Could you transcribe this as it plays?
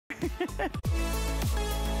Good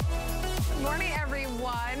morning,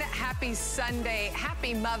 everyone. Happy Sunday.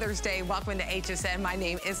 Happy Mother's Day. Welcome to HSN. My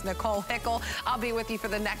name is Nicole Hickle. I'll be with you for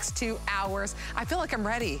the next 2 hours. I feel like I'm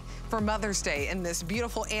ready for Mother's Day in this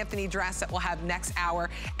beautiful Anthony dress that we'll have next hour.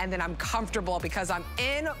 And then I'm comfortable because I'm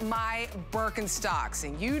in my Birkenstocks.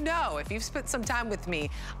 And you know, if you've spent some time with me,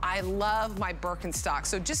 I love my Birkenstocks.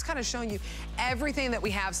 So just kind of showing you everything that we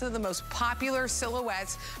have, some of the most popular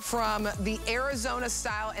silhouettes from the Arizona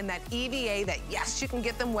style and that EVA that, yes, you can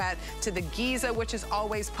get them wet, to the Giza, which is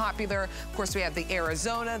always popular. Of course, we have the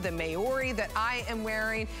Arizona, the Maori that I am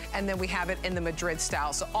wearing, and then we have it in the Madrid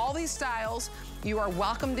style. So all these styles, you are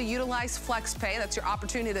welcome to utilize FlexPay. That's your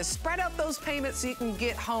opportunity to spread out those payments so you can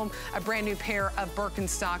get home a brand new pair of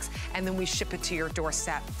Birkenstocks, and then we ship it to your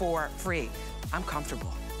doorstep for free. I'm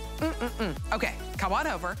comfortable. Okay, come on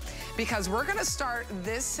over, because we're gonna start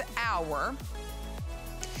this hour.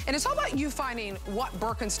 And it's all about you finding what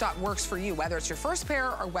Birkenstock works for you, whether it's your first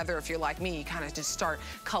pair or whether, if you're like me, you kind of just start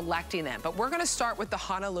collecting them. But we're gonna start with the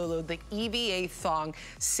Honolulu, the EVA thong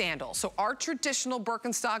sandal. So our traditional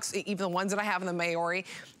Birkenstocks, even the ones that I have in the Maori,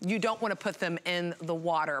 you don't wanna put them in the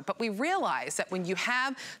water. But we realize that when you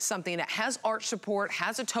have something that has arch support,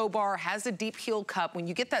 has a toe bar, has a deep heel cup, when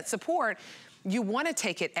you get that support, you want to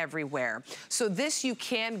take it everywhere. So this you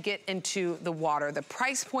can get into the water. The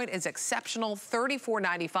price point is exceptional,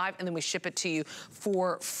 $34.95, and then we ship it to you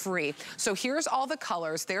for free. So here's all the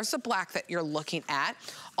colors. There's the black that you're looking at.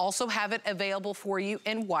 Also have it available for you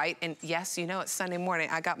in white. And yes, you know it's Sunday morning.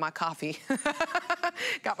 I got my coffee.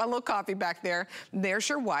 Got my little coffee back there. There's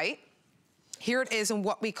your white. Here it is in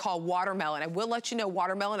what we call watermelon. I will let you know,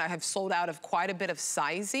 watermelon, I have sold out of quite a bit of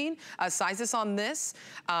sizes on this.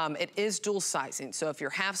 It is dual sizing, so if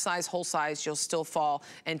you're half size, whole size, you'll still fall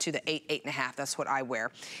into the 8, 8.5. That's what I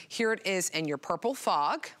wear. Here it is in your purple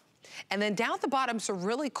fog. And then down at the bottom, some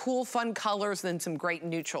really cool, fun colors, and then some great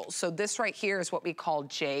neutrals. So this right here is what we call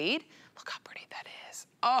jade. Look how pretty that is.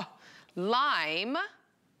 Oh, lime.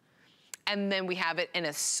 And then we have it in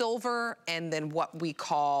a silver, and then what we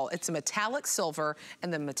call, it's a metallic silver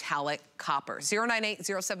and then metallic copper.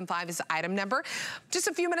 098075 is the item number. Just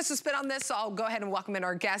a few minutes to spend on this, so I'll go ahead and welcome in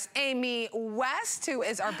our guest, Amy West, who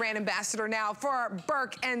is our brand ambassador now for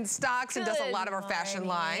Birkenstocks and does a lot of our fashion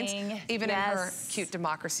lines, even in her cute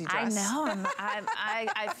democracy dress. I know,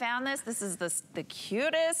 I found this. This is the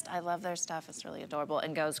cutest. I love their stuff. It's really adorable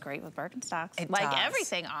and goes great with Birkenstocks. It like does.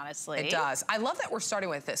 Everything, honestly. It does. I love that we're starting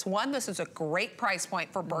with this. One, this is a great price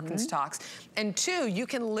point for Birkenstocks. And two, you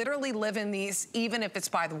can literally live in these even if it's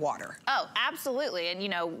by the water. Oh, absolutely. And you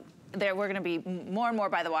know, we're gonna be more and more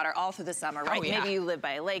by the water all through the summer, right? Oh, yeah. Maybe you live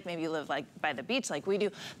by a lake, maybe you live like by the beach like we do.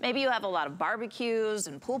 Maybe you have a lot of barbecues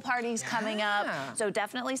and pool parties coming up. So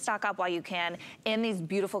definitely stock up while you can in these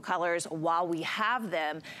beautiful colors while we have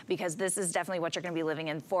them, because this is definitely what you're gonna be living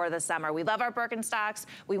in for the summer. We love our Birkenstocks.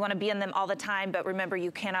 We wanna be in them all the time, but remember,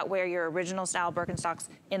 you cannot wear your original style Birkenstocks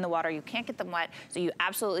in the water. You can't get them wet, so you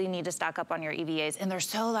absolutely need to stock up on your EVAs. And they're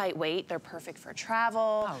so lightweight. They're perfect for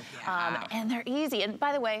travel. Oh, yeah. And they're easy. And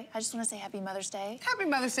by the way, I just want to say Happy Mother's Day. Happy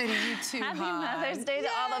Mother's Day to you too, Happy Mother's Day to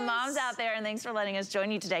all the moms out there, and thanks for letting us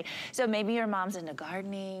join you today. So maybe your mom's into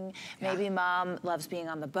gardening, maybe mom loves being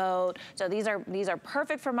on the boat. So these are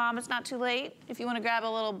perfect for mom. It's not too late if you want to grab a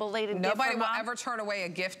little belated gift Nobody for will mom. ever turn away a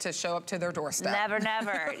gift to show up to their doorstep. Never,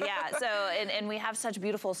 never. Yeah. So and we have such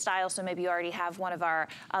beautiful styles. So maybe you already have one of our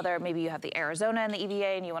other, maybe you have the Arizona and the EVA,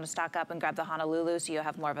 and you want to stock up and grab the Honolulu, so you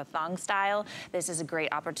have more of a thong style. This is a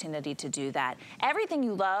great opportunity to do that. Everything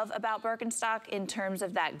you love about Birkenstock in terms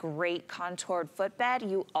of that great contoured footbed,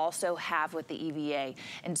 you also have with the EVA.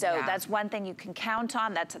 And so that's one thing you can count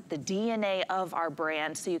on. That's the DNA of our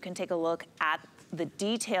brand. So you can take a look at the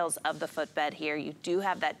details of the footbed here. You do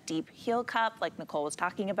have that deep heel cup like Nicole was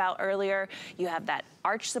talking about earlier. You have that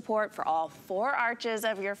arch support for all 4 arches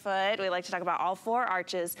of your foot. We like to talk about all 4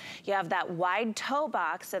 arches. You have that wide toe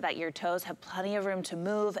box so that your toes have plenty of room to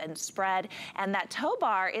move and spread. And that toe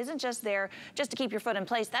bar isn't just there just to keep your foot in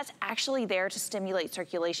place. That's actually there to stimulate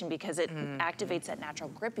circulation because it activates that natural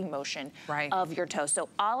gripping motion of your toe. So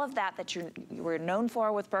all of that you were known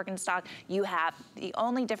for with Birkenstock, you have. The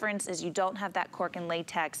only difference is you don't have that cork and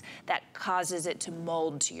latex that causes it to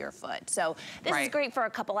mold to your foot. So this is great for a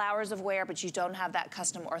couple hours of wear, but you don't have that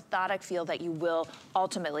custom orthotic feel that you will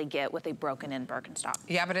ultimately get with a broken-in Birkenstock.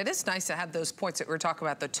 Yeah, but it is nice to have those points that we were talking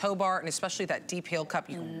about, the toe bar and especially that deep heel cup.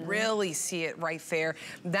 You can really see it right there.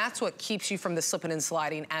 That's what keeps you from the slipping and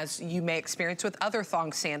sliding, as you may experience with other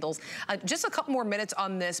thong sandals. Just a couple more minutes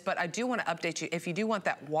on this, but I do want to update you. If you do want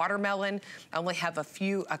that watermelon, I only have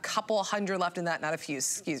a couple hundred left in that, not a few,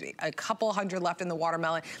 excuse me, a couple hundred left left in the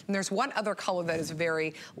watermelon. And there's one other color that is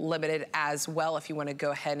very limited as well if you want to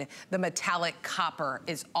go ahead. The metallic copper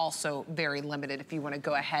is also very limited if you want to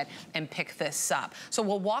go ahead and pick this up. So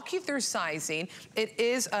we'll walk you through sizing. It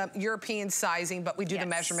is European sizing, but we do the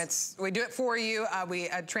measurements. We do it for you. We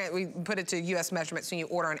put it to US measurements when you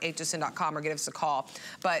order on hsn.com or give us a call.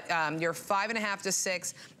 But you're 5.5 to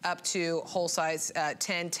 6 up to whole size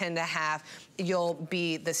 10, 10.5. You'll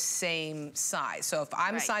be the same size. So if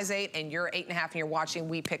I'm size 8 and you're 8.5 and you're watching,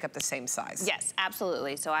 we pick up the same size. Yes,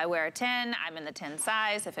 absolutely. So I wear a 10, I'm in the 10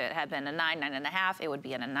 size. If it had been a 9, 9.5, it would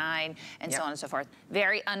be in a 9, and so on and so forth.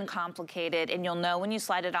 Very uncomplicated, and you'll know when you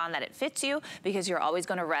slide it on that it fits you because you're always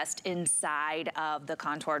gonna rest inside of the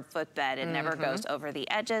contoured footbed. It never goes over the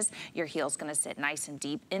edges. Your heel's gonna sit nice and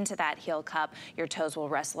deep into that heel cup. Your toes will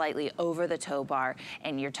rest lightly over the toe bar,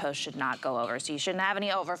 and your toes should not go over. So you shouldn't have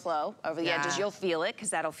any overflow over the edges. You'll feel it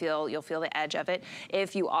because you'll feel the edge of it.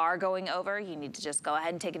 If you are going over, you need to just go ahead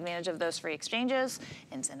and take advantage of those free exchanges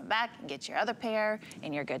and send them back and get your other pair,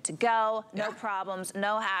 and you're good to go. No problems,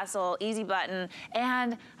 no hassle, easy button.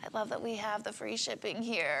 And I love that we have the free shipping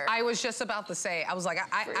here. I was just about to say, I was like,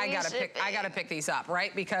 I gotta pick these up,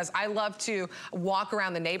 right? Because I love to walk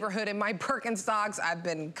around the neighborhood in my Birkenstocks. I've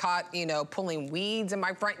been caught, you know, pulling weeds in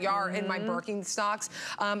my front yard in my Birkenstocks.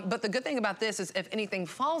 But the good thing about this is if anything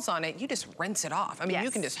falls on it, you just rinse it off. I mean, you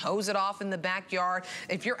can just hose it off in the backyard.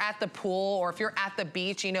 If you're at the pool or if you're at the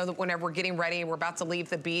beach, you know that whenever we're getting ready and we're about to leave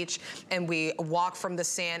the beach and we walk from the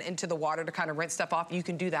sand into the water to kind of rinse stuff off, you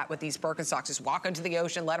can do that with these Birkenstocks. Just walk into the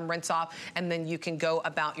ocean, let them rinse off, and then you can go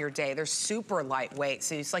about your day. They're super lightweight,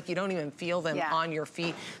 so it's like you don't even feel them on your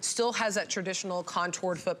feet. Still has that traditional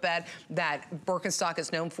contoured footbed that Birkenstock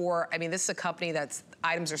is known for. I mean, this is a company that's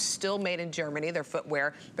items are still made in Germany. Their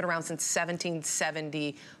footwear been around since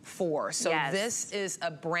 1774. So this is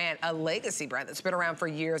a brand, a legacy brand that's been around for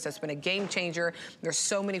years. That's been a game changer. There's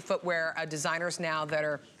so many footwear designers now that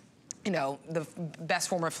are, you know, the best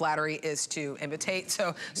form of flattery is to imitate.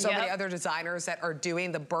 So many other designers that are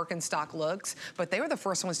doing the Birkenstock looks, but they were the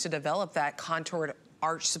first ones to develop that contoured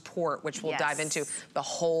arch support, which we'll dive into the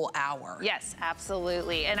whole hour. Yes,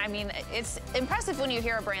 absolutely. And I mean, it's impressive when you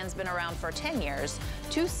hear a brand's been around for 10 years,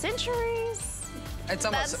 2 centuries. It's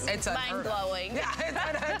almost, it's mind-blowing.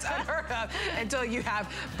 Yeah, it's unheard of until you have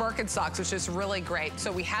Birkenstocks, which is really great.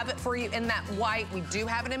 So we have it for you in that white. We do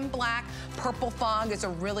have it in black. Purple fog is a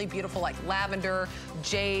really beautiful, like lavender.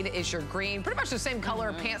 Jade is your green. Pretty much the same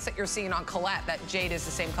color pants that you're seeing on Colette. That jade is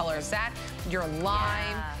the same color as that. Your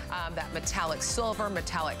lime, that metallic silver,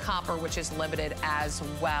 metallic copper, which is limited as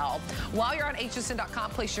well. While you're on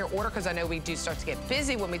hsn.com, place your order, because I know we do start to get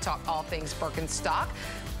busy when we talk all things Birkenstock.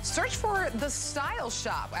 Search for the Style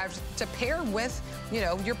Shop to pair with, you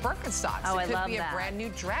know, your Birkenstocks. Oh, it could be a brand new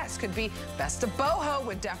dress. Could be Best of Boho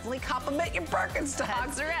would definitely complement your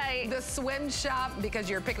Birkenstocks. That's right. The Swim Shop, because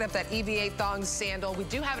you're picking up that EVA thong sandal. We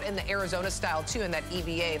do have it in the Arizona style too, in that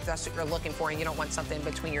EVA, if that's what you're looking for and you don't want something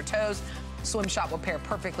between your toes. Swim Shop will pair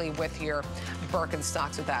perfectly with your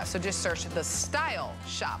Birkenstocks with that. So just search the Style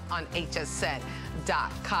Shop on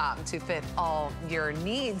hsn.com to fit all your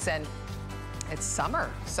needs. And it's summer,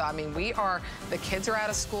 so I mean, the kids are out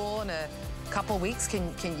of school in a couple weeks.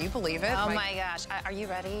 Can you believe it? Oh my gosh, are you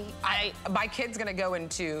ready? My kid's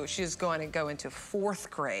she's going to go into 4th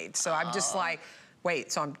grade, so I'm just like,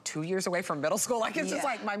 wait, so I'm 2 years away from middle school? Like, it's just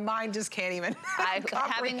like, my mind just can't even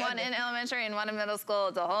having one in elementary and one in middle school,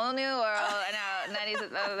 it's a whole new world. I know, Nettie's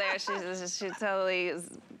over there, she totally is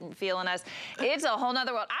feeling us. It's a whole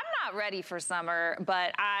nother world. I'm not ready for summer,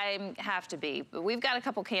 but I have to be. We've got a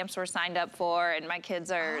couple camps we're signed up for, and my kids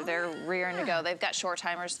they're rearing to go. They've got short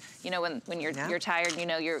timers, you know, when you're tired, you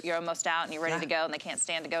know, you're almost out and you're ready to go, and they can't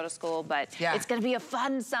stand to go to school, but it's gonna be a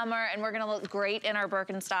fun summer, and we're gonna look great in our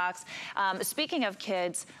Birkenstocks. Speaking of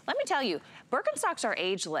kids, let me tell you, Birkenstocks are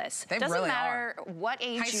ageless. They Doesn't really matter what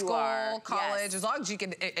age High you are. school, college, as long as you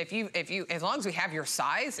can, as long as we have your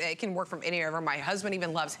size, it can work from anywhere. My husband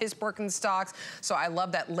even loves his Birkenstocks, so I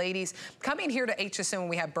love that. Ladies, coming here to HSN when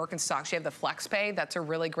we have Birkenstocks, you have the Flex Pay. That's a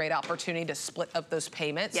really great opportunity to split up those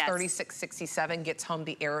payments. $36.67 gets home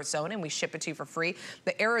the Arizona, and we ship it to you for free.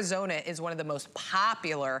 The Arizona is one of the most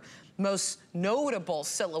popular, most notable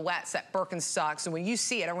silhouettes at Birkenstocks. And when you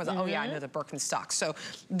see it, everyone's like, oh yeah, I know the Birkenstocks. So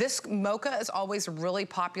this mocha is always a really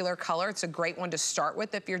popular color. It's a great one to start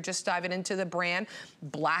with if you're just diving into the brand.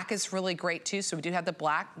 Black is really great too. So we do have the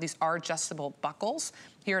black. These are adjustable buckles.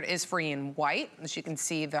 Here it is free in white. As you can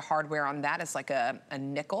see, the hardware on that is like a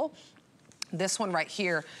nickel. This one right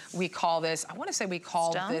here, we call this, I wanna say we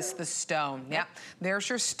call this the stone. Yep, there's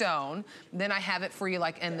your stone. Then I have it for you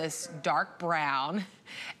like in this dark brown.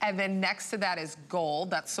 And then next to that is gold.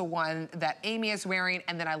 That's the one that Amy is wearing.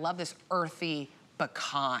 And then I love this earthy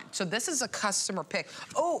pecan. So this is a customer pick.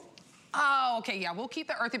 Oh, okay, yeah, we'll keep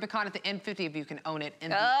the earthy pecan at the N50 if you can own it in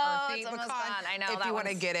the earthy pecan. I know, if you want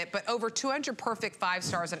to get it. But over 200 perfect 5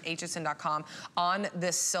 stars on hsn.com on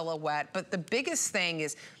this silhouette. But the biggest thing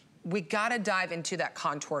is, we gotta dive into that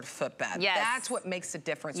contoured footbed. Yes. That's what makes the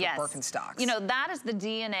difference with Birkenstocks. You know, that is the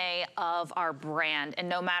DNA of our brand. And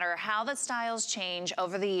no matter how the styles change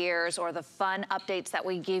over the years or the fun updates that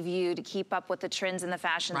we give you to keep up with the trends and the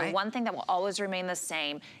fashion, the one thing that will always remain the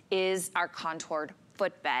same is our contoured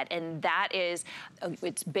footbed, and that is,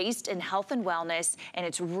 it's based in health and wellness, and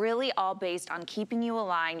it's really all based on keeping you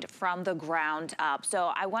aligned from the ground up.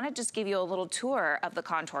 So I want to just give you a little tour of the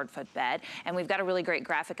contoured footbed, and we've got a really great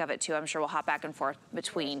graphic of it too. I'm sure we'll hop back and forth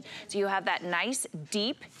between. So you have that nice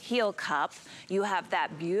deep heel cup, you have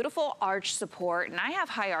that beautiful arch support, and I have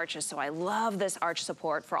high arches, so I love this arch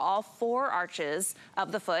support for all 4 arches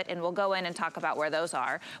of the foot, and we'll go in and talk about where those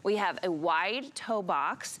are. We have a wide toe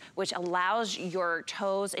box, which allows your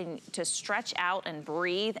toes to stretch out and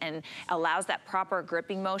breathe and allows that proper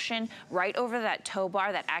gripping motion right over that toe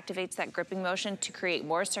bar that activates that gripping motion to create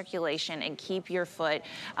more circulation and keep your foot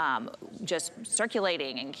just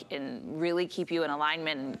circulating and really keep you in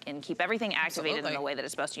alignment and keep everything activated in the way that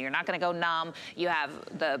it's supposed to. You're not gonna go numb. You have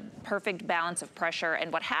the perfect balance of pressure,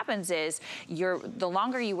 and what happens is the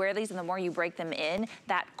longer you wear these and the more you break them in,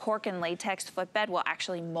 that cork and latex footbed will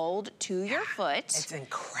actually mold to your foot. It's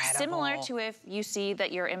incredible. Similar to if you see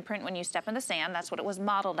that your imprint when you step in the sand, that's what it was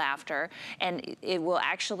modeled after, and it will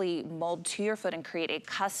actually mold to your foot and create a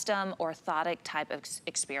custom orthotic type of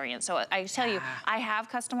experience. So I tell you, I have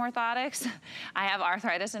custom orthotics. I have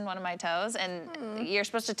arthritis in one of my toes, and you're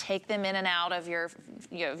supposed to take them in and out of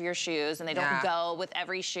your shoes, and they don't go with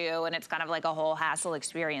every shoe, and it's kind of like a whole hassle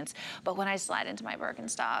experience. But when I slide into my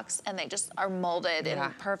Birkenstocks and they just are molded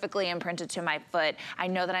and perfectly imprinted to my foot, I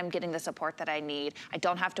know that I'm getting the support that I need. I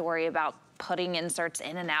don't have to worry about putting inserts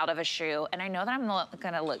in and out of a shoe, and I know that I'm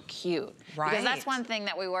gonna look cute. Because that's one thing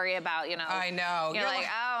that we worry about, you know. I know. You're like,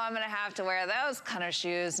 oh, I'm gonna have to wear those kind of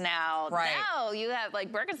shoes now. No, you have,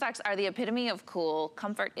 like, Birkenstocks are the epitome of cool.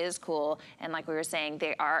 Comfort is cool, and like we were saying,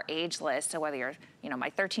 they are ageless. So whether you're, you know, my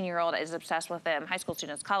 13-year-old is obsessed with them, high school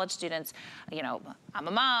students, college students, you know, I'm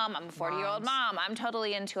a mom, I'm a 40-year-old mom, I'm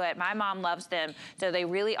totally into it. My mom loves them, so they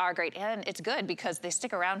really are great, and it's good because they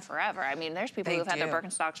stick around forever. I mean, there's people who've had their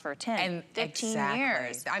Birkenstocks for 10 and 15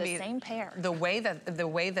 years. I mean, same pair. The way that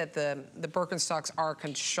the Birkenstocks are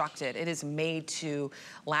constructed, it is made to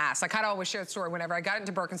last. I kind of always share the story. Whenever I got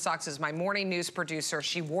into Birkenstocks as my morning news producer,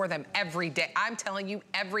 she wore them every day. I'm telling you,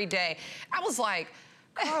 every day. I was like,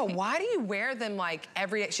 Carl, why do you wear them like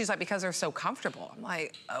every day? She's like, because they're so comfortable. I'm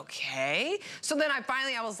like, okay. So then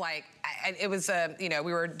I was like, it was, you know,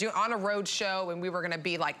 we were on a road show and we were gonna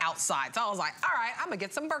be like outside. So I was like, all right, I'm gonna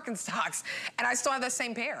get some Birkenstocks. And I still have the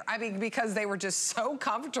same pair. I mean, because they were just so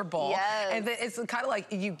comfortable. And it's kind of like,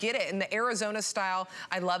 you get it. In the Arizona style,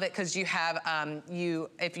 I love it because you have,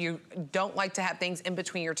 if you don't like to have things in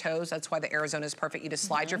between your toes, that's why the Arizona is perfect. You just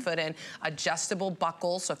slide your foot in, adjustable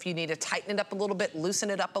buckle. So if you need to tighten it up a little bit, loosen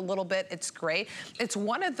it up a little bit, it's great. It's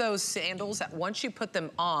one of those sandals that once you put them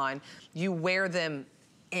on, you wear them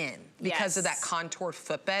in because of that contoured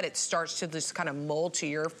footbed. It starts to just kind of mold to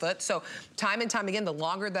your foot. So time and time again, the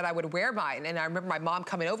longer that I would wear mine, and I remember my mom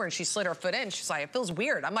coming over and she slid her foot in. She's like, it feels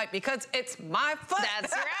weird. I'm like, because it's my foot.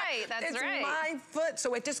 That's right. That's right. It's my foot.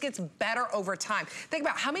 So it just gets better over time. Think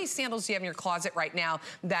about how many sandals do you have in your closet right now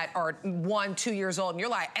that are 1, 2 years old, and you're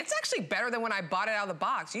like, it's actually better than when I bought it out of the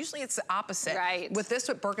box. Usually it's the opposite. With this,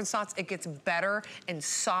 with Birkenstocks, it gets better and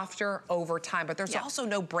softer over time, but there's also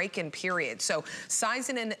no break-in period. So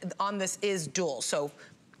sizing in on this is dual. So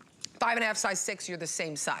 5.5, size 6, you're the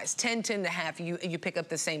same size. 10, 10.5, you pick up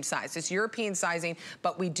the same size. It's European sizing,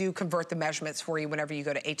 but we do convert the measurements for you whenever you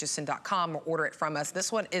go to hsn.com or order it from us.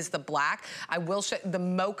 This one is the black. I will show, the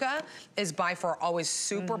mocha is by far always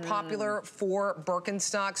super popular for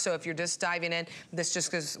Birkenstock. So if you're just diving in, this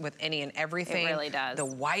just goes with any and everything. It really does. The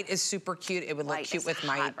white is super cute. It would look cute with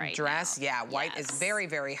my dress. Yeah, white is very,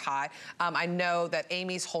 very hot. I know that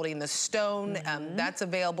Amy's holding the stone. That's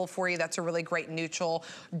available for you. That's a really great neutral.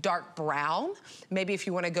 Dark dark brown. Maybe if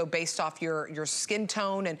you wanna go based off your skin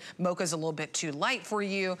tone and mocha's a little bit too light for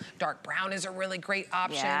you, dark brown is a really great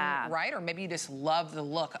option, right? Or maybe you just love the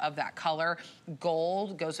look of that color.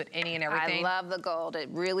 Gold goes with any and everything. I love the gold. It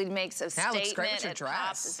really makes a statement. That looks great with your dress.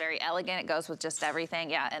 Pops. It's very elegant. It goes with just everything.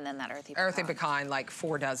 Yeah, and then that earthy pecan. Earthy pecan, like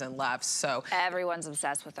 4 dozen left, so. Everyone's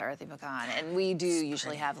obsessed with the earthy pecan, and we do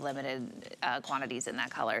usually have limited quantities in that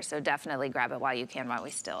color, so definitely grab it while you can, while we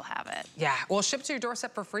still have it. Yeah, we'll ship to your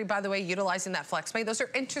doorstep for free, by the way, utilizing that FlexPay. Those are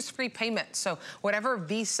interest-free payments, so whatever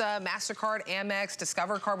Visa, MasterCard, Amex,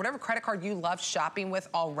 Discover card, whatever credit card you love shopping with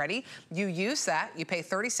already, you use that, you pay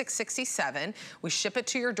 $36.67, we ship it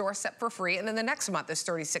to your doorstep for free, and then the next month is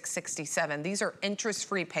 $36.67. These are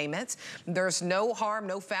interest-free payments. There's no harm,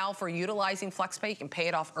 no foul for utilizing FlexPay. You can pay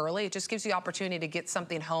it off early. It just gives you the opportunity to get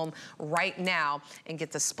something home right now and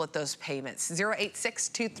get to split those payments.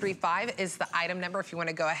 086235 is the item number if you want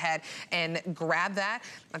to go ahead and grab that.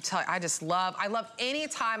 I'm telling you, I love any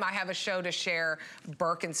time I have a show to share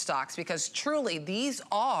Birkenstocks, because truly these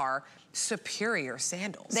are superior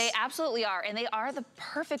sandals. They absolutely are, and they are the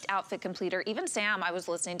perfect outfit completer. Even Sam, I was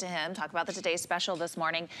listening to him talk about the Today Special this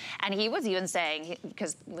morning, and he was even saying,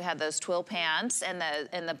 because we had those twill pants and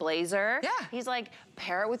the blazer, he's like,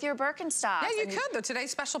 pair it with your Birkenstocks. Yeah, you could. The Today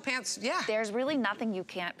Special pants, There's really nothing you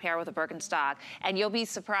can't pair with a Birkenstock, and you'll be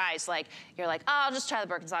surprised. Like, you're like, oh, I'll just try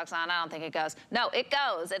the Birkenstocks on. I don't think it goes. No, it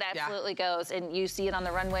goes. It absolutely goes, and you see it on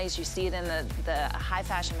the runways. You see it in the high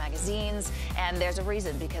fashion magazines, and there's a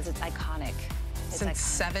reason, because it's iconic.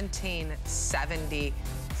 Since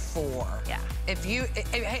 1774. Yeah. If you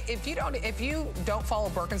don't follow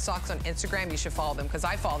Birkenstocks on Instagram, you should follow them, because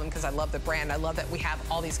I follow them because I love the brand. I love that we have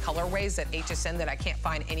all these colorways at HSN that I can't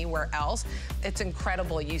find anywhere else. It's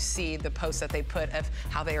incredible. You see the posts that they put of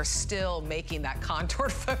how they are still making that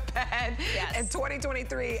contoured footbed in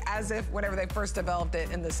 2023, as if whenever they first developed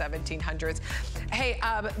it in the 1700s. Hey,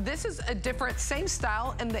 this is a different, same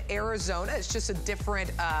style in the Arizona. It's just a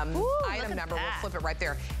different item number. We'll flip it right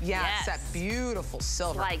there. Yeah, it's that beautiful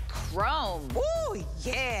silver. It's like chrome. Ooh,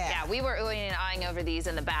 yeah. Yeah, we were oohing and eyeing over these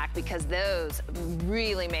in the back, because those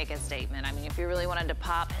really make a statement. I mean, if you really wanted to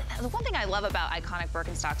pop. The one thing I love about iconic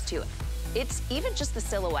Birkenstocks too, it's even just the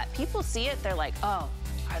silhouette. People see it, they're like, oh,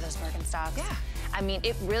 are those Birkenstocks? Yeah. I mean,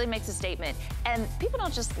 it really makes a statement. And people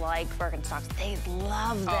don't just like Birkenstocks, they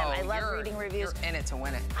love them. I love reading reviews. You're in it to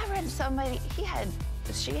win it. I read somebody,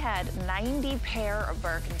 she had 90 pair of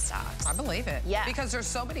Birkenstocks. I believe it. Yeah. Because there's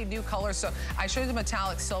so many new colors. So I showed you the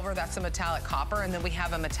metallic silver, that's a metallic copper, and then we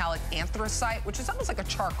have a metallic anthracite, which is almost like a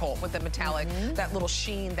charcoal with the metallic, that little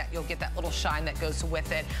sheen that you'll get, that little shine that goes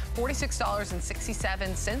with it.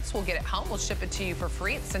 $46.67. We'll get it home. We'll ship it to you for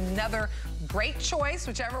free. It's another great choice,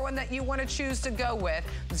 whichever one that you want to choose to go with.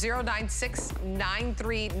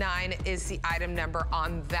 096939 is the item number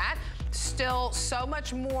on that. Still so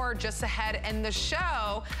much more just ahead in the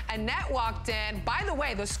show. Annette walked in. By the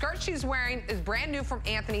way, the skirt she's wearing is brand new from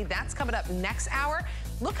Anthony. That's coming up next hour.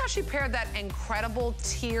 Look how she paired that incredible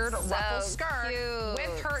tiered ruffle skirt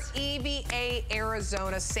with her EVA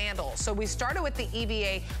Arizona sandal. So we started with the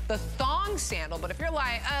EVA, the thong sandal, but if you're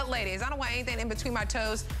like, ladies, I don't want anything in between my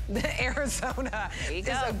toes, the Arizona is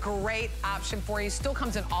a great option for you. Still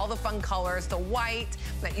comes in all the fun colors, the white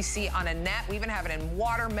that you see on Annette. We even have it in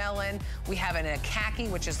watermelon. We have it in a khaki,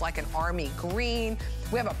 which is like an army green.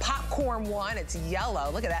 We have a popcorn one, it's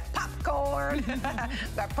yellow. Look at that, popcorn.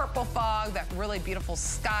 That purple fog, that really beautiful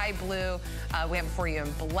sky blue. We have it for you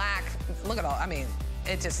in black. Look at all, I mean,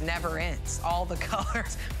 it just never ends. All the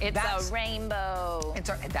colors. It's a rainbow.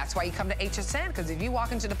 That's why you come to HSN, because if you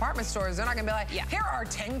walk into department stores, they're not gonna be like, here are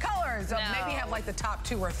 10 colors. They'll maybe have like the top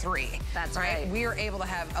 2 or 3. That's right. We are able to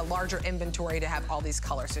have a larger inventory to have all these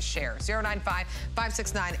colors to share.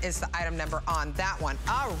 095569 is the item number on that one.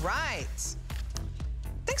 All right.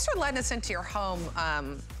 Thanks for letting us into your home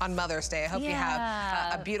on Mother's Day. I hope you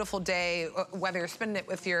have a beautiful day, whether you're spending it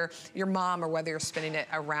with your mom or whether you're spending it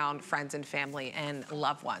around friends and family and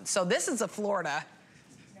loved ones. So this is a Florida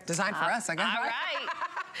designed for us, I guess. All right.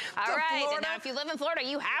 All right. And now if you live in Florida,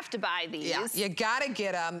 you have to buy these. Yeah, you gotta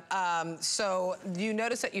get them. So you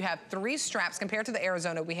notice that you have 3 straps. Compared to the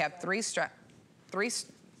Arizona, we have 3 straps.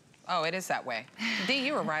 Oh, it is that way. Dee,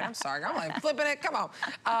 you were right. I'm sorry. I'm like flipping it. Come on.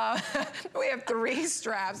 We have 3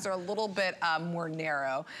 straps. They're a little bit more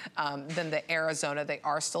narrow than the Arizona. They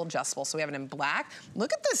are still adjustable. So we have it in black.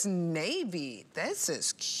 Look at this navy. This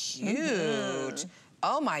is cute.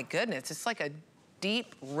 Oh, my goodness. It's like a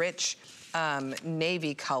deep, rich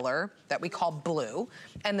navy color that we call blue.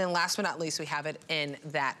 And then last but not least, we have it in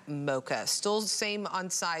that mocha. Still same on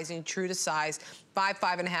sizing, true to size. 5,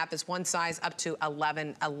 5.5 is one size, up to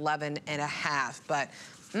 11, 11.5. But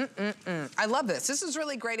I love this. This is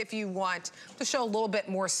really great if you want to show a little bit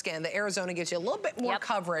more skin. The Arizona gives you a little bit more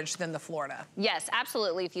coverage than the Florida. Yes,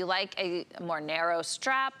 absolutely. If you like a more narrow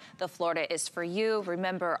strap, the Florida is for you.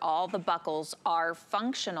 Remember, all the buckles are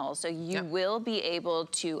functional, so you will be able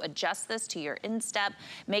to adjust this to your instep,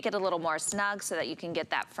 make it a little more snug so that you can get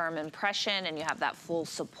that firm impression and you have that full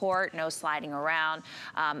support, no sliding around.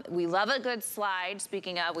 We love a good slide.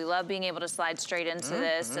 Speaking of, we love being able to slide straight into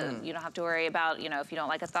this. So you don't have to worry about, you know, if you don't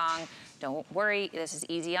like a thong, don't worry. This is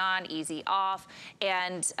easy on, easy off.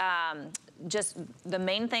 And just the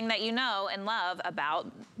main thing that you know and love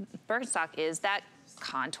about Birkenstock is that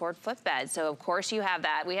contoured footbed. So of course you have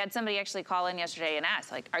that. We had somebody actually call in yesterday and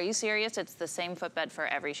ask, like, are you serious? It's the same footbed for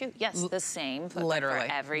every shoe? Yes, the same footbed for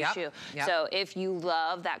every shoe. So if you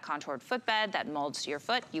love that contoured footbed that molds to your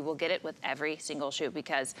foot, you will get it with every single shoe,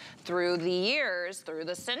 because through the years, through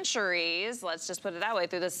the centuries, let's just put it that way,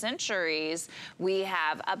 through the centuries, we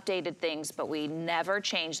have updated things, but we never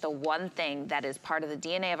change the one thing that is part of the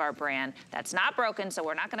DNA of our brand that's not broken, so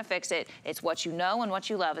we're not gonna fix it. It's what you know and what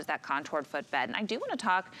you love is that contoured footbed. And I do want to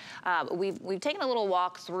talk, we've taken a little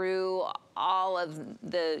walk through all of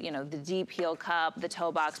the, you know, the deep heel cup, the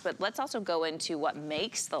toe box, but let's also go into what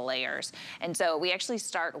makes the layers. And so we actually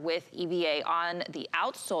start with EVA on the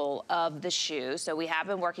outsole of the shoe. So we have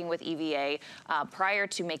been working with EVA prior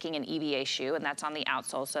to making an EVA shoe, and that's on the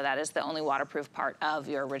outsole. So that is the only waterproof part of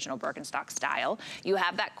your original Birkenstock style. You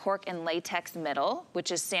have that cork and latex middle,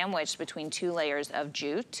 which is sandwiched between two layers of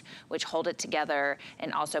jute, which hold it together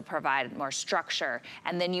and also provide more structure.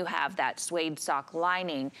 And then you have that suede sock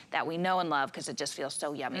lining that we know and love, because it just feels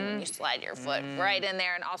so yummy when you slide your foot right in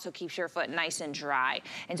there, and also keeps your foot nice and dry.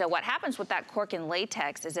 And so what happens with that cork and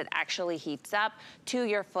latex is it actually heats up to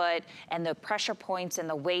your foot, and the pressure points and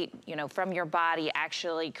the weight, you know, from your body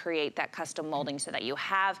actually create that custom molding so that you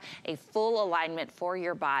have a full alignment for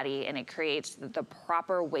your body, and it creates the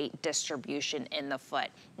proper weight distribution in the foot.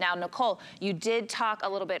 Now, Nicole, you did talk a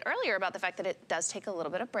little bit earlier about the fact that it does take a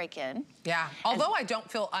little bit of break-in. Yeah, although I don't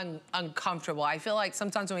feel uncomfortable. I feel like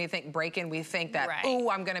sometimes when we think break-in, we think that, oh,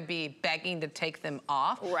 I'm gonna be begging to take them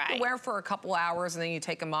off. You wear for a couple hours and then you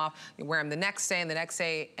take them off. You wear them the next day and the next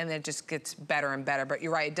day, and then it just gets better and better. But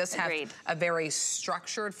you're right, it does have a very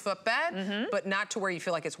structured footbed, but not to where you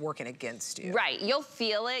feel like it's working against you. Right, you'll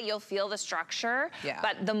feel it, you'll feel the structure,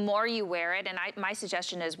 but the more you wear it, and my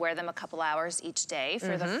suggestion is wear them a couple hours each day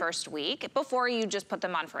for the first week before you just put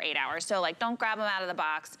them on for 8 hours. So like, don't grab them out of the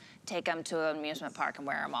box, take them to an amusement park and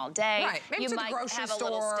wear them all day. Maybe you to might the grocery have store,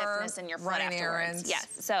 a little stiffness in your foot afterwards. Errands. Yes,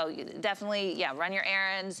 so you definitely, run your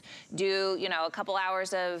errands, do, you know, a couple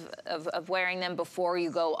hours of wearing them before you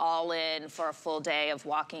go all in for a full day of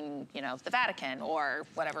walking, you know, the Vatican or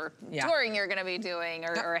whatever touring you're gonna be doing,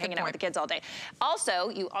 or hanging out with the kids all day. Also,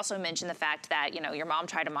 you also mentioned the fact that, you know, your mom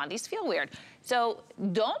tried them on, these feel weird. So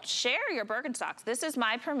don't share your Birkenstocks. This is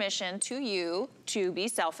my permission to you to be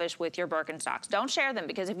selfish with your Birkenstocks. Don't share them,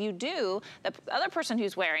 because if you do, the other person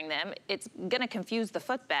who's wearing them, it's gonna confuse the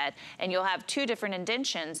footbed, and you'll have two different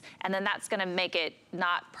indentions, and then that's gonna make it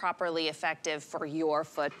not properly effective for your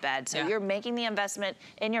footbed. So you're making the investment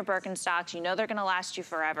in your Birkenstocks. You know they're gonna last you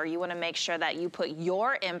forever. You wanna make sure that you put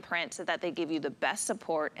your imprint so that they give you the best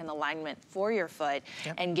support and alignment for your foot,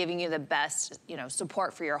 and giving you the best, you know,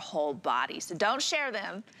 support for your whole body. So don't share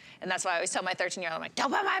them. And that's why I always tell my 13-year-old, I'm like,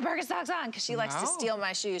 don't put my Birkenstocks on, because she likes to steal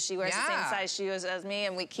my shoes. She wears the same size shoes as me,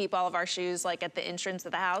 and we keep all of our shoes like at the entrance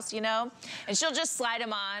of the house, you know? And she'll just slide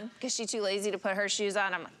them on, because she's too lazy to put her shoes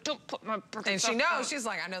on. I'm like, don't put my Birkenstocks on. And she knows, she's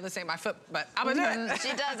like, I know this ain't my foot, but I'm gonna do it. She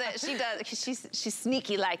does it, she does. She's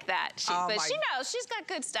sneaky like that. But she knows, she's got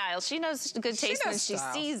good style. She knows good taste when she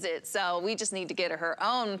sees it. So we just need to get her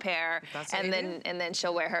own pair, and then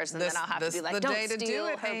she'll wear hers, and then I'll have to be like, don't steal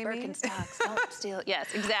her Birkenstocks, don't steal.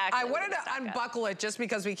 Yes, exactly. I wanted to unbuckle it just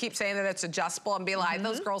because we keep saying that it's adjustable, and be like,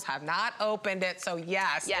 those girls have not opened it. So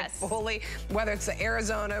yes, it fully, whether it's the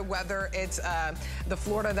Arizona, whether it's the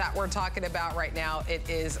Florida that we're talking about right now, it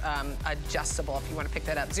is adjustable if you want to pick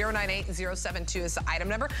that up. 098072 is the item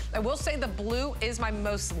number. I will say the blue is my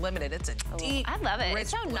most limited. It's a deep, I love it. Rich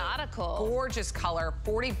It's so blue. Nautical. Gorgeous color.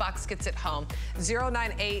 40 bucks gets it home.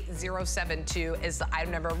 098072 is the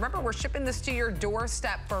item number. Remember, we're shipping this to your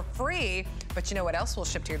doorstep for free, but you know what else will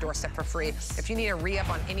ship to your doorstep for free? If you need a re-up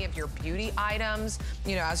on any of your beauty items,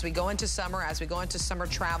 you know, as we go into summer, as we go into summer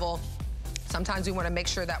travel, sometimes we want to make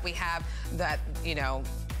sure that we have that, you know,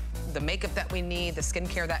 the makeup that we need, the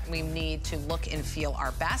skincare that we need to look and feel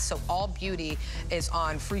our best. So All Beauty is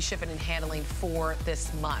on free shipping and handling for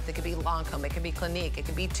this month. It could be Lancome, it could be Clinique, it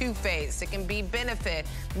could be Too Faced, it can be Benefit,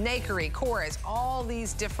 Nakery, Chorus, all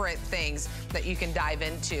these different things that you can dive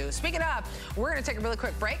into. Speaking of, we're gonna take a really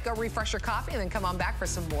quick break, go refresh your coffee, and then come on back for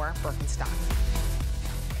some more Birkenstock.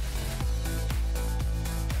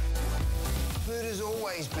 Food has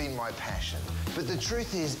always been my passion, but the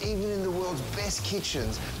truth is, even in the world's best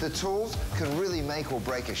kitchens, the tools can really make or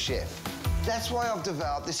break a chef. That's why I've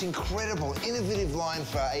developed this incredible, innovative line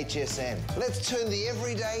for HSN. Let's turn the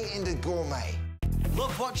everyday into gourmet.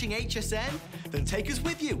 Love watching HSN? Then take us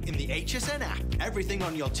with you in the HSN app. Everything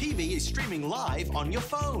on your TV is streaming live on your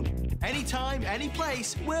phone. Anytime, any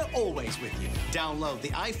place, we're always with you. Download the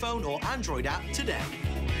iPhone or Android app today.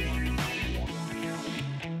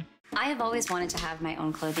 I have always wanted to have my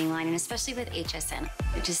own clothing line, and especially with HSN,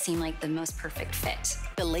 it just seemed like the most perfect fit.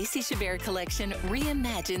 The Lacey Chabert collection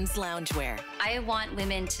reimagines loungewear. I want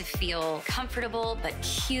women to feel comfortable, but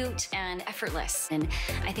cute and effortless. And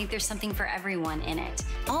I think there's something for everyone in it.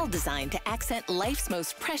 All designed to accent life's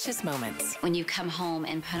most precious moments. When you come home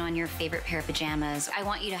and put on your favorite pair of pajamas, I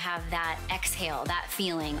want you to have that exhale, that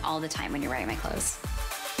feeling all the time when you're wearing my clothes.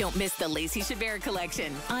 Don't miss the Lacey Chabert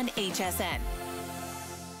collection on HSN.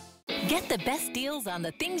 Get the best deals on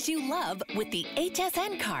the things you love with the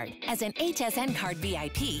HSN card. As an HSN card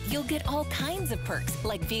VIP, you'll get all kinds of perks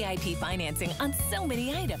like VIP financing on so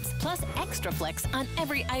many items, plus extra flex on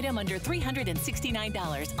every item under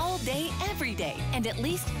 $369 all day, every day, and at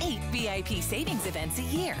least 8 VIP savings events a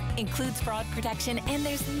year. Includes fraud protection, and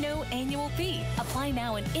there's no annual fee. Apply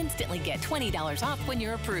now and instantly get $20 off when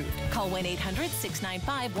you're approved. Call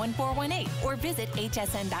 1-800-695-1418 or visit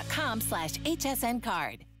hsn.com/HSN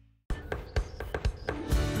card.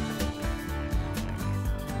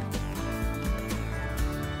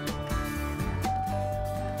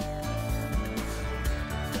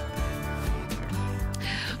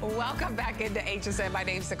 Welcome back into HSN. My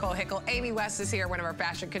name's Nicole Hickle. Amy West is here, one of our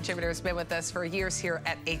fashion contributors, been with us for years here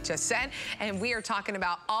at HSN. And we are talking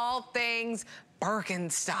about all things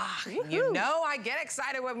Birkenstock. You know I get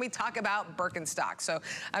excited when we talk about Birkenstock. So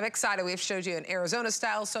I'm excited. We've showed you an Arizona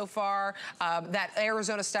style so far. That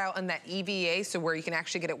Arizona style and that EVA, so where you can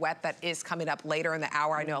actually get it wet, that is coming up later in the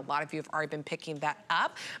hour. I know a lot of you have already been picking that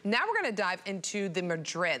up. Now we're gonna dive into the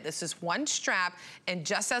Madrid. This is one strap, and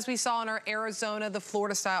just as we saw in our Arizona, the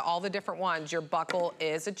Florida style, all the different ones, your buckle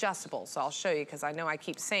is adjustable. So I'll show you, because I know I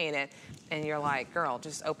keep saying it, and you're like, girl,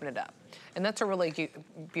 just open it up. And that's a really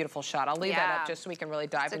beautiful shot. I'll leave that up just so we can really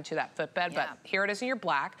dive into that footbed. But here it is in your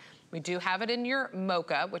black. We do have it in your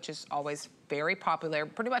mocha, which is always very popular.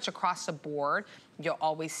 Pretty much across the board, you'll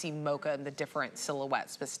always see mocha in the different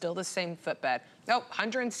silhouettes, but still the same footbed. Oh,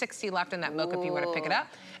 160 left in that mocha if you want to pick it up.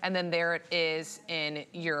 And then there it is in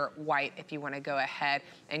your white if you want to go ahead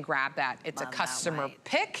and grab that. It's a customer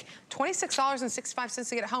pick. $26.65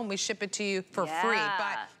 to get it home. We ship it to you for free.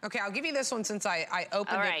 But, okay, I'll give you this one since I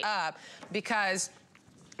opened it up, because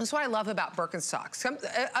that's what I love about Birkenstocks. Some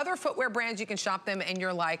other footwear brands, you can shop them and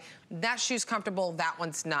you're like, that shoe's comfortable, that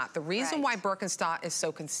one's not. The reason why Birkenstock is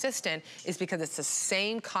so consistent is because it's the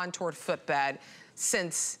same contoured footbed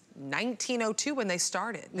since 1902 when they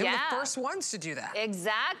started. They were the first ones to do that.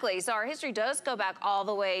 Exactly. So our history does go back all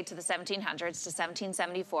the way to the 1700s, to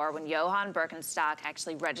 1774, when Johann Birkenstock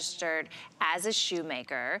actually registered as a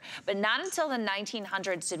shoemaker. But not until the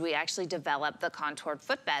 1900s did we actually develop the contoured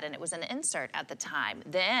footbed, and it was an insert at the time.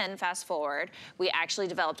 Then, fast forward, we actually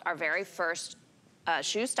developed our very first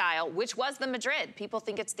shoe style, which was the Madrid. People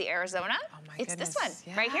think it's the Arizona. Oh my goodness. This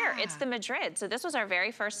one right here. It's the Madrid. So this was our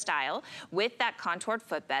very first style with that contoured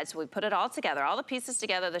footbed. So we put it all together, all the pieces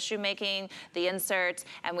together, the shoemaking, the inserts,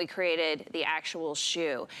 and we created the actual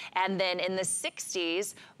shoe. And then in the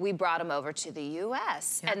 60s, we brought them over to the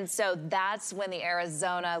US. And so that's when the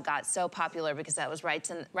Arizona got so popular, because that was right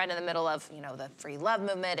in the middle of, you know, the free love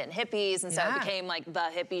movement and hippies. And so it became like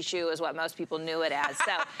the hippie shoe is what most people knew it as.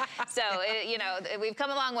 So you know, we've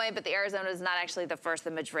come a long way, but the Arizona is not actually the first,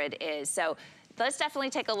 the Madrid is. So let's definitely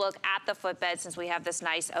take a look at the footbed, since we have this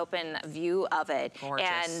nice open view of it.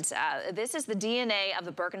 Gorgeous. And this is the DNA of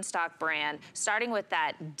the Birkenstock brand, starting with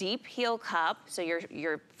that deep heel cup. So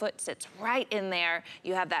your foot sits right in there.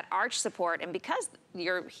 You have that arch support, and because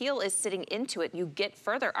your heel is sitting into it, you get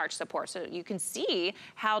further arch support. So you can see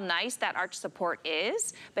how nice that arch support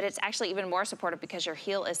is, but it's actually even more supportive because your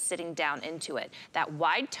heel is sitting down into it. That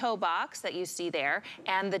wide toe box that you see there,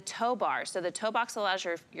 and the toe bar. So the toe box allows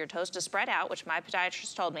your toes to spread out, which my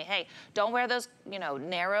podiatrist told me, hey, don't wear those, you know,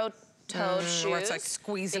 narrow toed shoes. Where it's like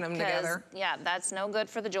squeezing them together. Yeah, that's no good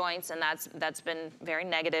for the joints, and that's been very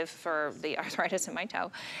negative for the arthritis in my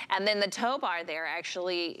toe. And then the toe bar there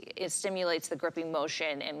actually, it stimulates the gripping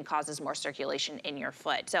motion and causes more circulation in your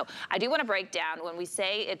foot. So I do want to break down, when we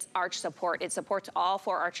say it's arch support, it supports all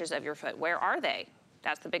 4 arches of your foot. Where are they?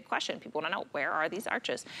 That's the big question. People want to know, where are these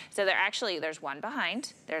arches? So there's one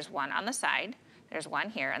behind, there's one on the side, there's one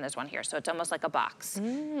here, and there's one here. So it's almost like a box.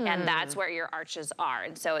 And that's where your arches are.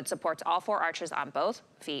 And so it supports all 4 arches on both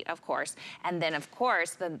feet, of course. And then, of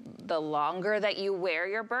course, the longer that you wear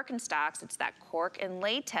your Birkenstocks, it's that cork and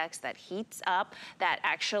latex that heats up, that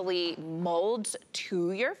actually molds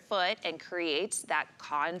to your foot and creates that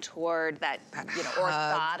contoured, that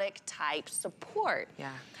orthotic type support. Yeah.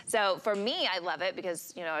 So for me, I love it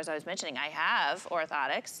because, as I was mentioning, I have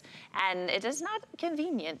orthotics, and it is not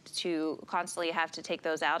convenient to constantly have to take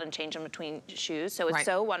those out and change them between shoes. So it's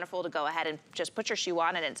so wonderful to go ahead and just put your shoe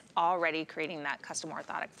on, and it's already creating that custom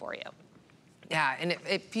orthotic for you. Yeah, and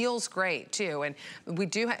it feels great too. And we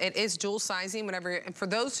do, it is dual sizing whenever, for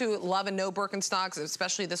those who love and know Birkenstocks,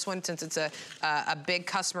 especially this one, since it's a big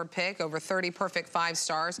customer pick, over 30 perfect 5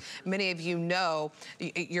 stars. Many of you know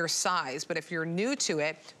your size, but if you're new to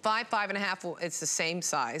it, 5, 5.5, it's the same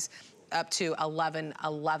size, up to 11,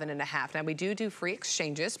 11.5. Now we do free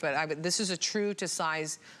exchanges, but this is a true to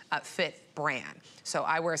size fit brand. So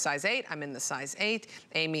I wear a size 8, I'm in the size 8.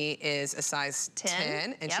 Amy is a size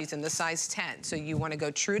 10 and she's in the size 10. So you wanna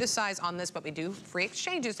go true to size on this, but we do free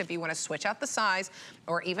exchanges if you wanna switch out the size,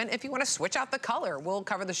 or even if you wanna switch out the color. We'll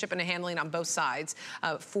cover the shipping and handling on both sides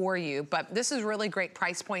for you. But this is really great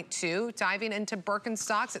price point too, diving into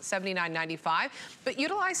Birkenstocks at $79.95, but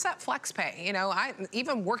utilize that flex pay.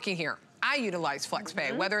 Even working here, I utilize flex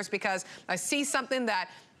pay, whether it's because I see something that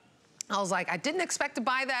I was like, I didn't expect to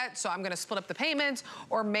buy that, so I'm gonna split up the payments,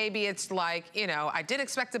 or maybe it's like, I did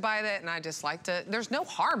expect to buy that and I just like to, there's no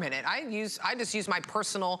harm in it. I just use my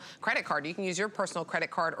personal credit card. You can use your personal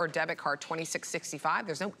credit card or debit card, $26.65.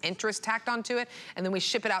 There's no interest tacked onto it, and then we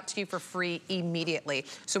ship it out to you for free immediately.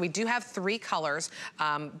 So we do have 3 colors.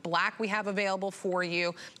 Black we have available for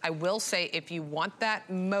you. I will say, if you want that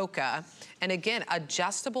mocha, and again,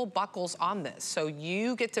 adjustable buckles on this. So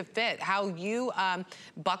you get to fit. How you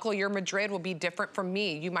buckle your Madrid will be different from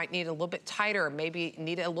me. You might need a little bit tighter, maybe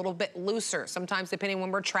need it a little bit looser. Sometimes, depending when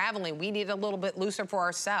we're traveling, we need a little bit looser for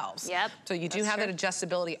ourselves. Yep. So you do have that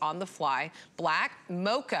adjustability on the fly. Black,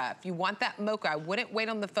 mocha. If you want that mocha, I wouldn't wait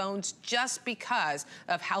on the phones just because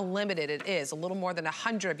of how limited it is. A little more than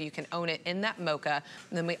 100 of you can own it in that mocha.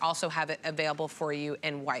 And then we also have it available for you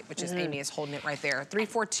in white, which is Amy is holding it right there.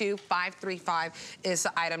 342-535 is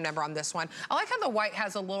the item number on this one. I like how the white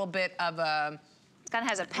has a little bit of a, kind of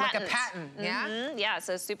has a patent. Like a patent, yeah? Yeah,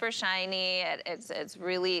 so super shiny. It's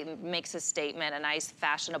really makes a statement, a nice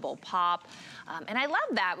fashionable pop. And I love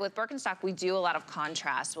that with Birkenstock, we do a lot of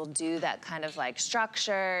contrast. We'll do that kind of like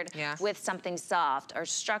structured with something soft, or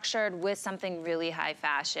structured with something really high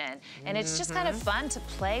fashion. And it's just kind of fun to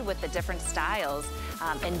play with the different styles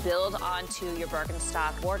and build onto your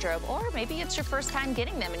Birkenstock wardrobe. Or maybe it's your first time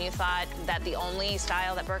getting them and you thought that the only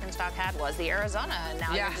style that Birkenstock had was the Arizona, and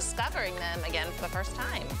now you're discovering them again for the first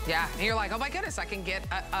time. Yeah, and you're like, oh my goodness, I can get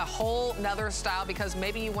a whole nother style, because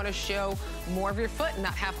maybe you want to show more of your foot and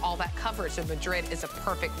not have all that coverage. So Madrid is a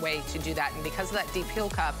perfect way to do that. And because of that deep heel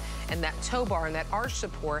cup and that toe bar and that arch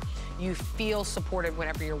support, you feel supported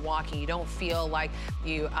whenever you're walking. You don't feel like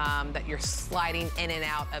that you're sliding in and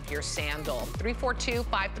out of your sandal.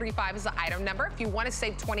 342-535 is the item number. If you want to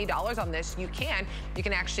save $20 on this, you can. You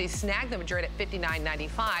can actually snag the Madrid at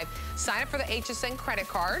 $59.95. Sign up for the HSN credit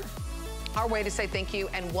card. Our way to say thank you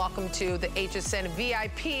and welcome to the HSN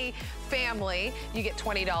VIP family. You get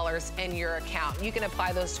 $20 in your account. You can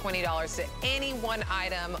apply those $20 to any one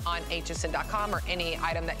item on hsn.com or any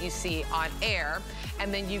item that you see on air.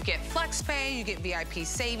 And then you get flex pay, you get VIP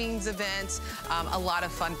savings events, a lot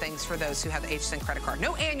of fun things for those who have the HSN credit card.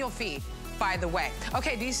 No annual fee, by the way.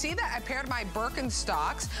 Okay, do you see that? I paired my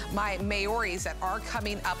Birkenstocks, my Maoris that are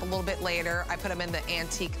coming up a little bit later. I put them in the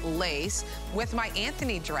antique lace with my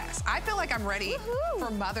Anthony dress. I feel like I'm ready for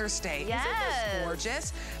Mother's Day. Yes. Isn't this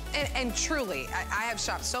gorgeous? And truly, I have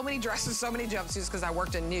shopped so many dresses, so many jumpsuits, because I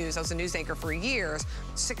worked in news. I was a news anchor for years.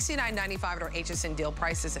 $69.95 at our HSN deal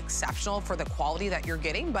price is exceptional for the quality that you're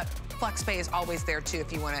getting, but FlexPay is always there too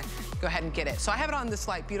if you want to go ahead and get it. So I have it on this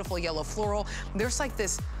like beautiful yellow floral. There's like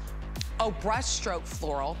this brush stroke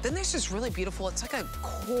floral. Then there's this really beautiful, it's like a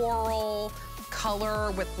coral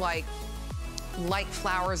color with like light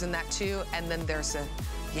flowers in that too. And then there's a,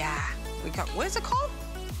 we got, what is it called?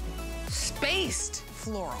 Spaced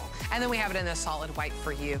floral. And then we have it in a solid white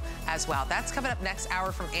for you as well. That's coming up next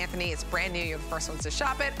hour from Anthony. It's brand new. You're the first ones to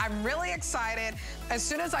shop it. I'm really excited. As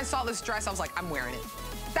soon as I saw this dress, I was like, I'm wearing it.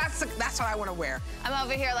 That's what I want to wear. I'm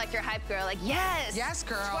over here like your hype girl, like, yes. Yes,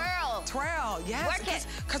 girl. Twirl. Twirl, yes. Work it.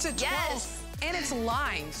 Because it yes. twirls. And it's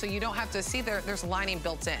lined, so you don't have to see there's lining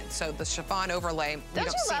built in. So the chiffon overlay, you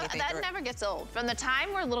don't see anything. That never gets old. From the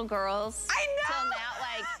time we're little girls I know. till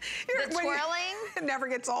now, like the twirling. It never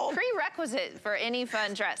gets old. Prerequisite for any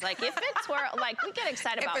fun dress. Like if it twirls, like we get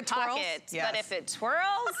excited about pockets, yes. but if it twirls,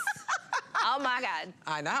 oh my God.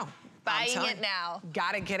 I know. Buying it now.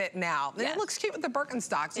 Gotta get it now. Yes. It looks cute with the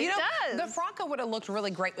Birkenstocks. It does. The Franca would have looked really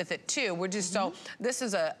great with it too. We're just so, this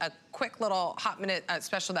is a quick little hot minute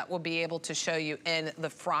special that we'll be able to show you in the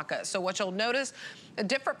Franca. So what you'll notice,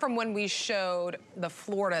 different from when we showed the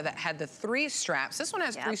Florida that had the 3 straps. This one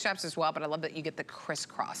has 3 straps as well, but I love that you get the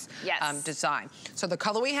crisscross design. So the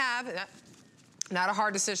color we have, not a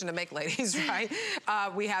hard decision to make, ladies, right?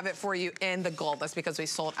 We have it for you in the gold. That's because we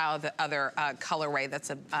sold out of the other colorway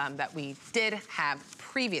that we did have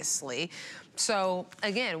previously. So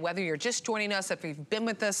again, whether you're just joining us, if you've been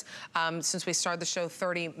with us since we started the show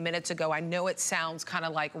 30 minutes ago, I know it sounds kind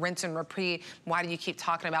of like rinse and repeat. Why do you keep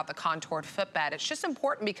talking about the contoured footbed? It's just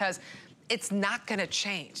important because it's not gonna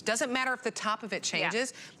change. Doesn't matter if the top of it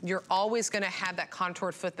changes, you're always gonna have that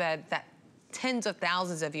contoured footbed that tens of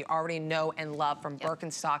thousands of you already know and love from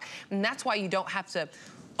Birkenstock. And that's why you don't have to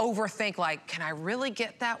overthink, like, can I really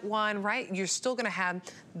get that one, right? You're still gonna have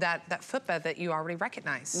that footbed that you already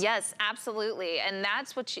recognize. Yes, absolutely. And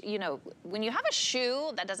that's what, you know, when you have a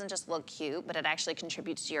shoe that doesn't just look cute, but it actually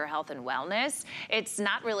contributes to your health and wellness, it's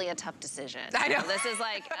not really a tough decision. I know. This is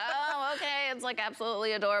like, oh, okay, it's like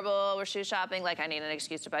absolutely adorable. We're shoe shopping, like I need an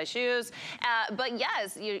excuse to buy shoes. But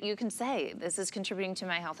yes, you can say, this is contributing to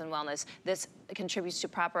my health and wellness. This contributes to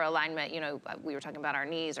proper alignment. You know, we were talking about our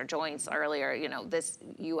knees, our joints earlier. You know,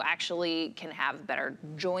 you actually can have better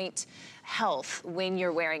joint health when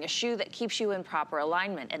you're wearing a shoe that keeps you in proper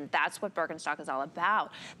alignment. And that's what Birkenstock is all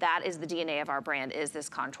about. That is the DNA of our brand, is this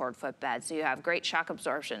contoured footbed. So you have great shock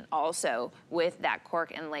absorption also with that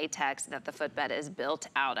cork and latex that the footbed is built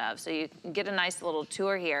out of. So you can get a nice little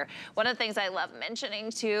tour here. One of the things I love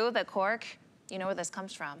mentioning too, the cork, you know where this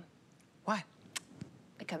comes from? Why?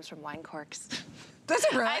 It comes from wine corks. Does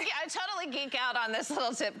it really? I totally geek out on this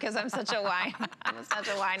little tip because I'm such a wine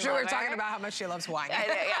lover. Sure, we were talking about how much she loves wine.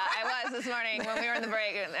 I was this morning when we were in the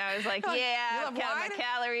break. And I was like, yeah, count my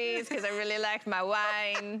calories because I really liked my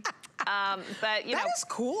wine. But you know, that is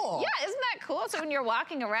cool. Yeah, isn't that cool? So when you're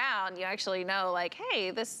walking around, you actually know, like,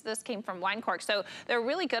 hey, this came from wine cork. So they're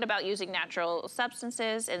really good about using natural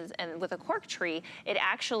substances, and with a cork tree, it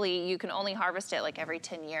actually, you can only harvest it like every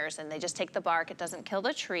 10 years, and they just take the bark. It doesn't kill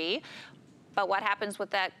the tree. But what happens with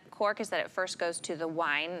that cork is that it first goes to the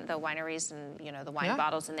wineries and, you know, the wine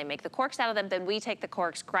bottles, and they make the corks out of them. Then we take the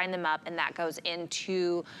corks, grind them up, and that goes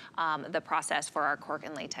into the process for our cork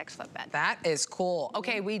and latex footbed. That is cool.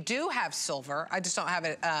 Okay, we do have silver. I just don't have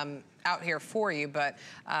it out here for you, but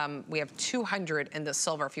we have 200 in the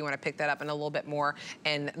silver if you want to pick that up, and a little bit more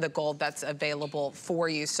in the gold that's available for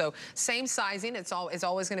you. So same sizing. It's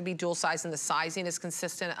always going to be dual size, and the sizing is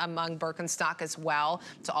consistent among Birkenstock as well.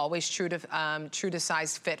 It's always true to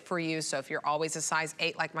size fit for you. So if you're always a size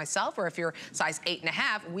 8 like myself, or if you're size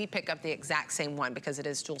 8.5, we pick up the exact same one because it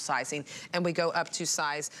is dual sizing, and we go up to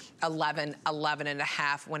size 11,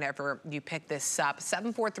 11.5 whenever you pick this up.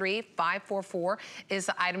 743-544 is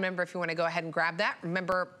the item number if you want to go ahead and grab that.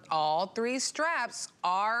 Remember, all 3 straps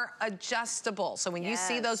are adjustable. So when you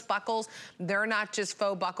see those buckles, they're not just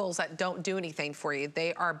faux buckles that don't do anything for you.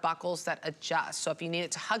 They are buckles that adjust. So if you need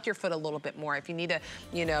it to hug your foot a little bit more, if you need to,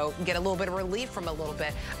 you know, get a little bit of relief from a little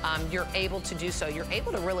bit, you're able to do so. You're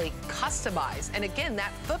able to really customize. And again,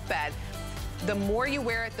 that footbed, the more you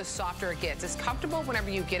wear it, the softer it gets. It's comfortable whenever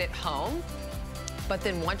you get it home. But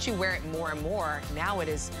then once you wear it more and more, now it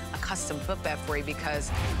is a custom footbed for you, because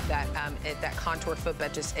that contoured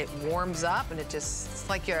footbed just, it warms up, and it's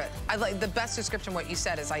like I like the best description. What you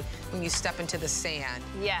said is like when you step into the sand.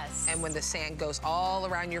 Yes. And when the sand goes all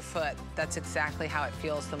around your foot, that's exactly how it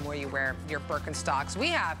feels the more you wear your Birkenstocks. We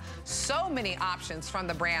have so many options from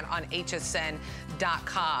the brand on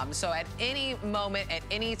hsn.com. So at any moment, at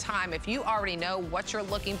any time, if you already know what you're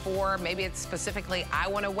looking for, maybe it's specifically, I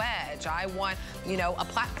want a wedge, I want, you know, a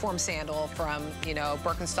platform sandal from, you know,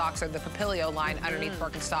 Birkenstocks or the Papilio line underneath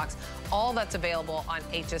Birkenstocks. All that's available on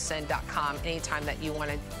hsn.com. Anytime that you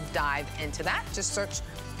want to dive into that, just search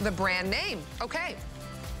the brand name. Okay.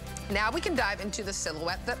 Now we can dive into the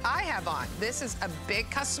silhouette that I have on. This is a big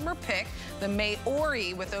customer pick, the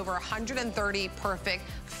Maori with over 130 perfect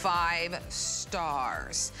 5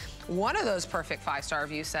 stars. One of those perfect 5-star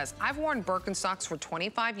reviews says, I've worn Birkenstocks for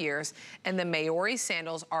 25 years and the Maori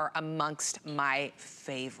sandals are amongst my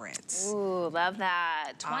favorites. Ooh, love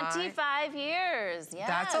that. 25 years, yes.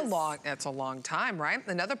 That's a long time, right?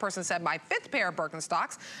 Another person said, my 5th pair of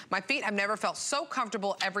Birkenstocks. My feet have never felt so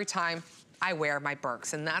comfortable every time I wear my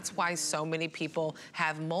Birks, and that's why so many people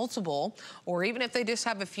have multiple, or even if they just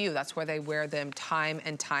have a few, that's where they wear them time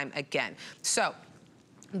and time again. So,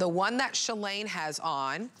 the one that Shalane has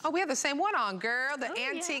on, oh, we have the same one on, girl. The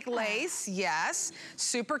antique lace, yes.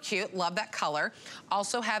 Super cute, love that color.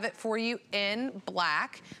 Also have it for you in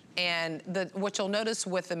black, and what you'll notice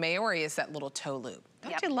with the Maori is that little toe loop.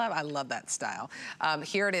 Don't you love, I love that style.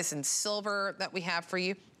 Here it is in silver that we have for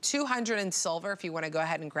you. 200 in silver if you want to go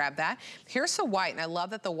ahead and grab that. Here's the white, and I love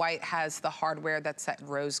that the white has the hardware that's that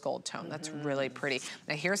rose gold tone. That's really pretty.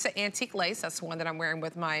 Now here's the antique lace. That's the one that I'm wearing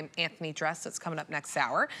with my Anthony dress that's coming up next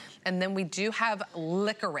hour. And then we do have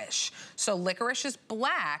licorice. So licorice is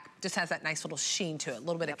black, just has that nice little sheen to it, a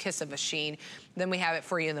little bit of kiss of a sheen. Then we have it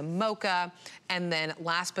for you in the mocha. And then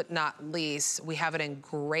last but not least, we have it in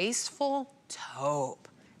graceful taupe.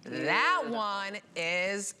 That one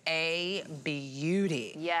is a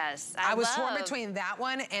beauty. Yes, I was torn between that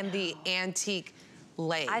one and the antique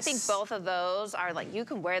lace. I think both of those are like, you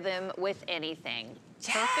can wear them with anything.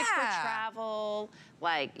 Perfect for travel.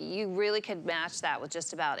 Like, you really could match that with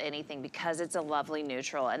just about anything because it's a lovely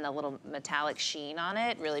neutral, and the little metallic sheen on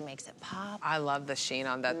it really makes it pop. I love the sheen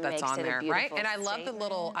on that. That's on there, right? And I love the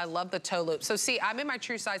little, I love the toe loop. So see, I'm in my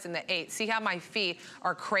true size in the 8. See how my feet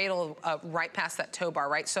are cradled right past that toe bar,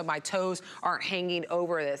 right? So my toes aren't hanging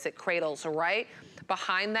over this. It cradles right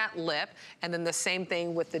behind that lip, and then the same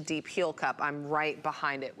thing with the deep heel cup. I'm right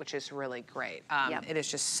behind it, which is really great. It is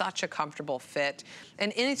just such a comfortable fit.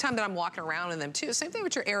 And anytime that I'm walking around in them too, same thing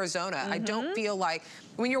with your Arizona. I don't feel like,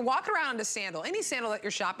 when you're walking around in a sandal, any sandal that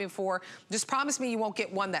you're shopping for, just promise me you won't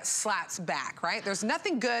get one that slaps back, right? There's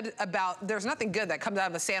nothing good that comes out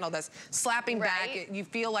of a sandal that's slapping back. You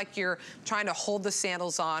feel like you're trying to hold the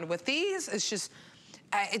sandals on. With these, it's just,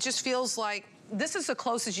 it just feels like, this is the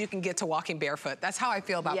closest you can get to walking barefoot. That's how I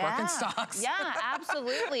feel about Birkenstocks. Yeah,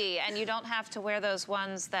 absolutely. And you don't have to wear those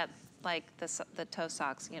ones that, like the toe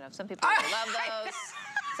socks. You know, some people love those.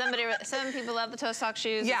 Some people love the toe sock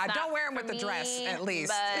shoes. Yeah, don't wear them with the dress, at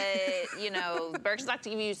least. But, you know, Birkenstock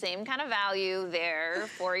give you the same kind of value there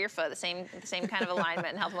for your foot, the same kind of alignment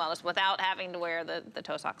and health and wellness without having to wear the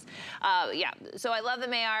toe socks. Yeah, so I love the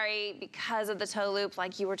Maori because of the toe loop,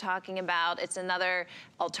 like you were talking about. It's another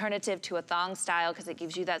alternative to a thong style because it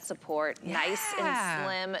gives you that support. Nice and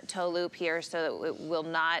slim toe loop here so that it will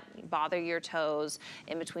not bother your toes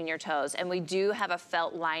in between your toes. And we do have a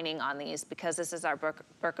felt lining on these because this is our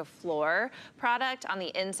Birkenfloor product. On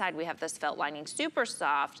the inside, we have this felt lining, super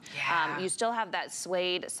soft. You still have that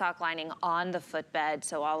suede sock lining on the footbed,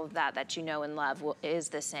 so all of that you know and love is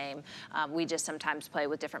the same. We just sometimes play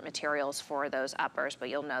with different materials for those uppers, but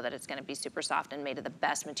you'll know that it's gonna be super soft and made of the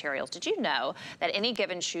best materials. Did you know that any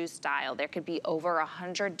given shoe style, there could be over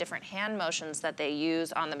 100 different hand motions that they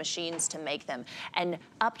use on the machines to make them, and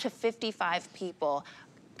up to 55 people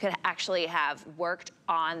could actually have worked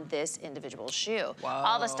on this individual shoe.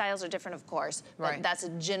 All the styles are different, of course, but that's a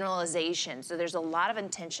generalization. So there's a lot of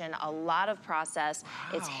intention, a lot of process.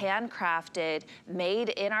 It's handcrafted, made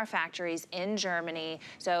in our factories in Germany.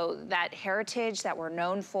 So that heritage that we're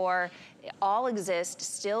known for, all exists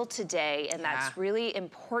still today, and that's really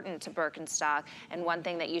important to Birkenstock, and one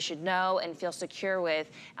thing that you should know and feel secure with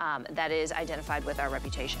that is identified with our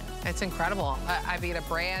reputation. It's incredible. I mean, a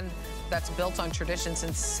brand that's built on tradition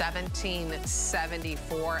since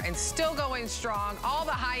 1774 and still going strong. All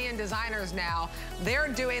the high-end designers now, they're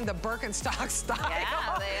doing the Birkenstock style.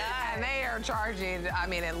 Yeah, they are. And they are charging, I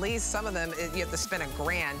mean, at least some of them, you have to spend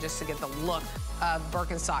 $1,000 just to get the look of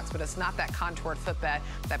Birkenstocks, but it's not that contoured footbed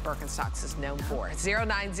that Birkenstocks is known for.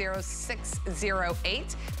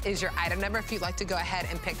 090608 is your item number if you'd like to go ahead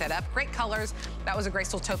and pick that up. Great colors. That was a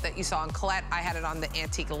graceful taupe that you saw on Colette. I had it on the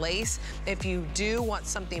antique lace. If you do want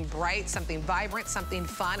something bright, something vibrant, something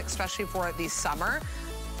fun, especially for the summer,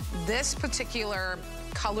 this particular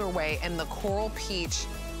colorway and the coral peach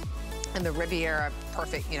And the Riviera,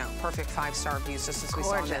 perfect, you know, perfect 5-star views, just as we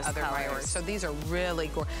saw in the other priorities. So these are really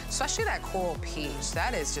gorgeous, especially that coral peach.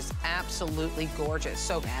 That is just absolutely gorgeous.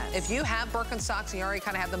 So if you have Birkenstocks and you already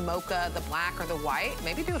kind of have the mocha, the black, or the white,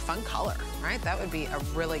 maybe do a fun color, right? That would be a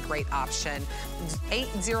really great option.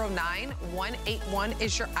 809-181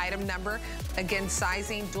 is your item number. Again,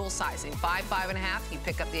 sizing, dual sizing, 5, 5.5, you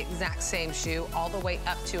pick up the exact same shoe, all the way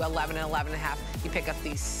up to 11 and 11.5, you pick up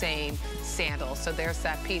the same sandals. So there's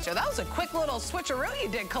that peach. Oh, that was a quick little switcheroo you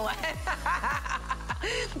did, Colette.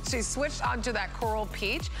 She switched onto that coral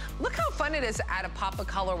peach. Look how fun it is to add a pop of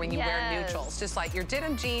color when you wear neutrals. Just like your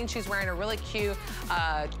denim jeans, she's wearing a really cute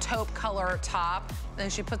taupe color top,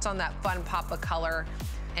 and she puts on that fun pop of color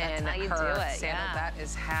in her sandal. That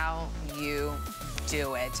is how you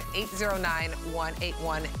do it.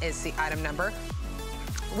 809-181 is the item number.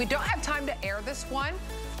 We don't have time to air this one,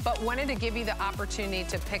 but wanted to give you the opportunity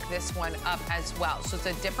to pick this one up as well. So it's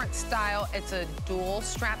a different style. It's a dual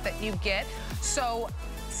strap that you get. So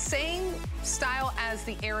same style as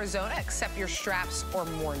the Arizona, except your straps are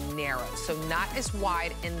more narrow. So not as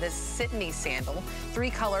wide in the Sydney sandal. 3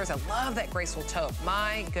 colors. I love that graceful toe.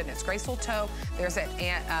 My goodness, graceful toe. There's that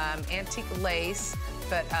antique lace,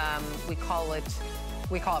 but we call it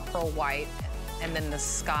pearl white, and then the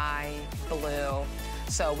sky blue.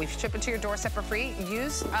 So we ship it to your doorstep for free.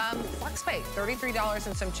 Use FlexPay, $33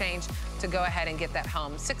 and some change to go ahead and get that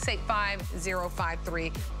home.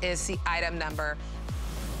 685-053 is the item number.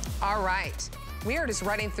 All right, we are just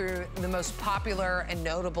running through the most popular and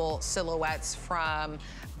notable silhouettes from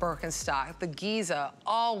Birkenstock. The Giza,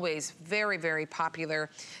 always very, very popular,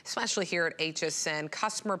 especially here at HSN.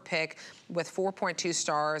 Customer pick with 4.2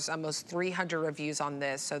 stars, almost 300 reviews on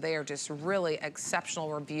this. So they are just really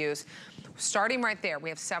exceptional reviews. Starting right there, we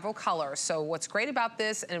have several colors. So what's great about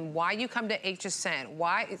this and why you come to HSN,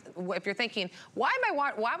 if you're thinking, why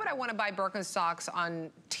would I want to buy Birkenstocks on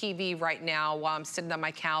TV right now while I'm sitting on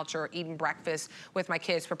my couch or eating breakfast with my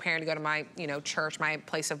kids, preparing to go to my, church, my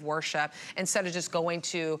place of worship, instead of just going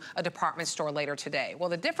to a department store later today? Well,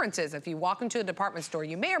 the difference is if you walk into a department store,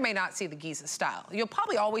 you may or may not see the Giza style. You'll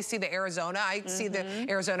probably always see the Arizona. I see the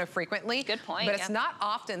Arizona frequently. Good point. But it's not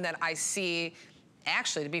often that I see.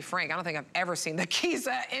 Actually, to be frank, I don't think I've ever seen the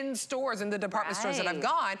Giza in stores, in the department stores that I've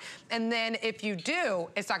gone. And then if you do,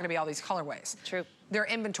 it's not gonna be all these colorways. True. Their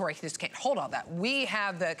inventory just can't hold all that. We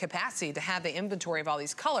have the capacity to have the inventory of all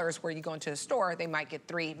these colors where you go into a store, they might get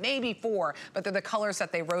 3, maybe 4, but they're the colors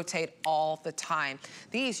that they rotate all the time.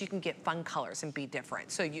 These, you can get fun colors and be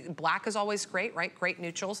different. So black is always great, right? Great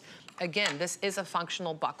neutrals. Again, this is a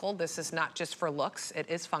functional buckle. This is not just for looks, it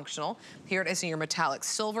is functional. Here it is in your metallic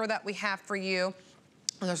silver that we have for you.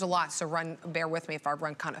 There's a lot, so bear with me if I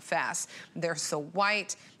run kind of fast. There's the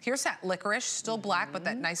white. Here's that licorice, still black, but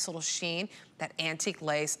that nice little sheen. That antique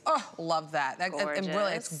lace, oh, love that. And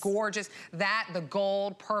really, it's gorgeous. That, the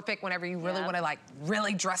gold, perfect whenever you really want to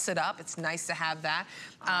really dress it up. It's nice to have that.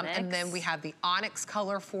 And then we have the onyx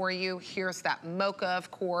color for you. Here's that mocha,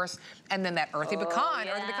 of course. And then that earthy pecan.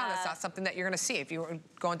 Earthy pecan, that's not something that you're gonna see if you're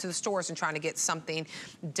going to the stores and trying to get something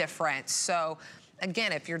different. So,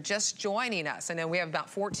 again, if you're just joining us, I know we have about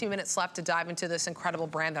 14 minutes left to dive into this incredible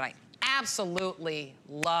brand that I absolutely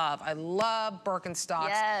love. I love Birkenstocks.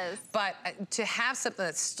 Yes. But to have something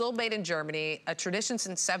that's still made in Germany, a tradition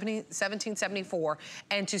since 1774,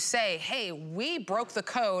 and to say, hey, we broke the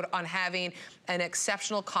code on having an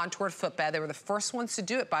exceptional contoured footbed. They were the first ones to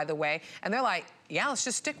do it, by the way. And they're like, yeah, let's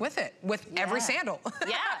just stick with it, with every sandal.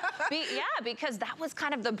 Because that was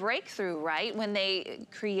kind of the breakthrough, right? When they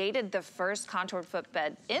created the first contoured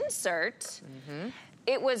footbed insert,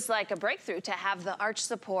 it was like a breakthrough to have the arch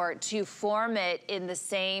support, to form it in the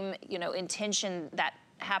same, intention that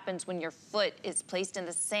happens when your foot is placed in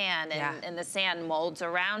the sand and the sand molds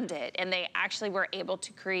around it. And they actually were able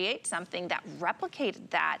to create something that replicated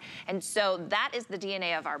that. And so that is the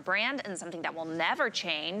DNA of our brand and something that will never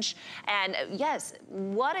change. And yes,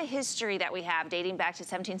 what a history that we have dating back to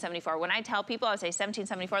 1774. When I tell people, I say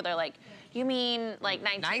 1774, they're like, you mean like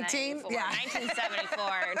 1994?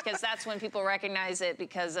 1974, because that's when people recognize it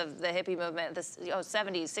because of the hippie movement, the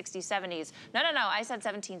 70s, 60s, 70s. No, I said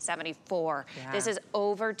 1774. This is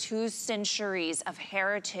over 2 centuries of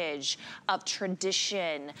heritage, of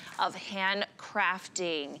tradition, of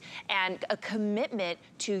handcrafting, and a commitment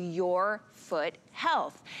to your foot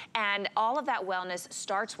health. And all of that wellness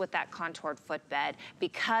starts with that contoured footbed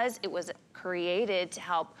because it was created to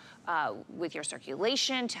help with your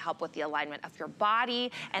circulation, to help with the alignment of your body.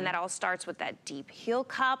 And that all starts with that deep heel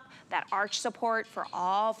cup, that arch support for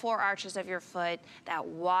all 4 arches of your foot, that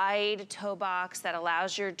wide toe box that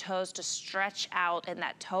allows your toes to stretch out, and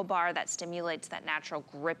that toe bar that stimulates that natural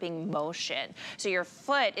gripping motion. So your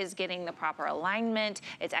foot is getting the proper alignment,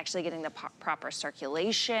 it's actually getting the proper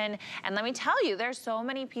circulation. And let me tell you, there's so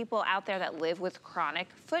many people out there that live with chronic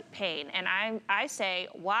foot pain. And I say,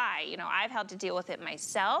 why? You know, I've had to deal with it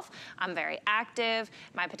myself. I'm very active.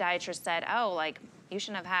 My podiatrist said, oh, like, you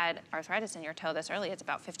shouldn't have had arthritis in your toe this early. It's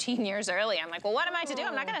about 15 years early. I'm like, well, what am I to do?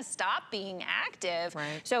 I'm not gonna stop being active.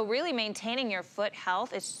 Right. So really maintaining your foot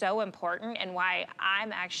health is so important, and why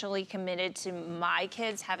I'm actually committed to my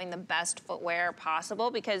kids having the best footwear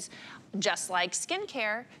possible, because just like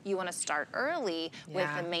skincare, you wanna start early with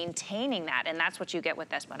maintaining that, and that's what you get with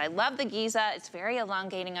this one. I love the Giza. It's very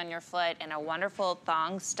elongating on your foot and a wonderful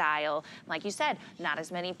thong style. Like you said, not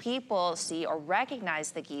as many people see or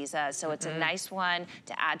recognize the Giza, so it's a nice one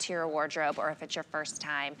to add to your wardrobe, or if it's your first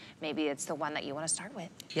time, maybe it's the one that you want to start with.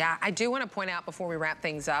 Yeah, I do want to point out before we wrap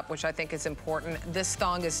things up, which I think is important, this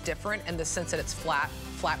thong is different in the sense that it's flat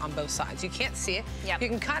on both sides. You can't see it. Yep. You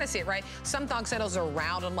can kind of see it, right? Some thong sandals are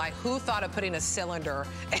round. I'm like, who thought of putting a cylinder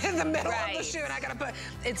in the middle of the shoe? And I gotta put,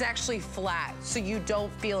 it's actually flat, so you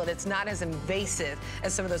don't feel it. It's not as invasive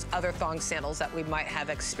as some of those other thong sandals that we might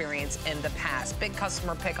have experienced in the past. Big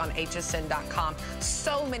customer pick on hsn.com.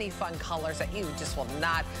 So many fun colors that you just will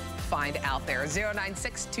not find out there.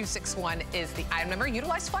 096261 is the item number.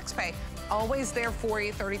 Utilize FlexPay. Always there for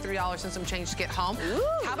you. $33 and some change to get home. Ooh,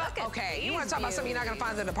 how about, okay, you want to talk about something you're not going to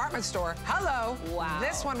find in the department store? Hello. Wow.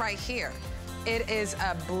 This one right here. It is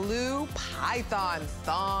a blue python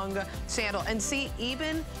thong sandal. And see,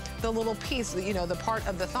 even the little piece, you know, the part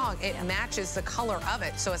of the thong, it matches the color of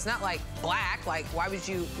it. So it's not like black, like why would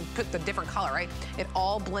you put the different color, right? It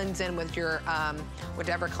all blends in with your,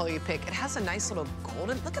 whatever color you pick. It has a nice little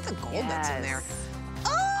golden, look at the gold that's in there.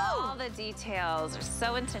 Oh! All the details are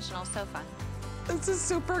so intentional, so fun. This is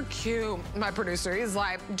super cute. My producer, he's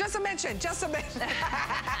like, just a mention, just a mention.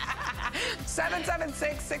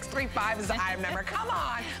 776-635 is the item number. Come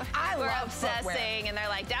on, We're love obsessing, footwear. And they're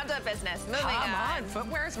like, down to business, moving Come on. on,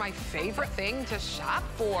 footwear is my favorite thing to shop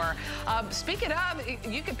for. Speaking of,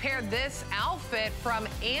 you can pair this outfit from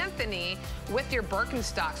Anthony with your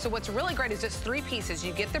Birkenstock. So what's really great is it's 3 pieces.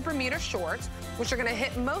 You get the Bermuda shorts, which are gonna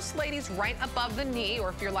hit most ladies right above the knee, or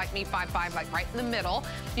if you're like me, 5'5", like right in the middle.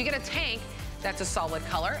 You get a tank. That's a solid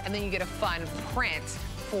color, and then you get a fun print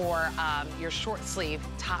for your short sleeve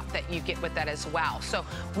top that you get with that as well. So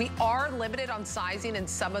we are limited on sizing in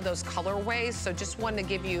some of those colorways, so just wanted to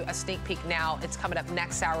give you a sneak peek now. It's coming up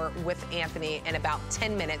next hour with Anthony in about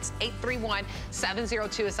 10 minutes.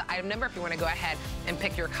 831-702 is the item number if you want to go ahead and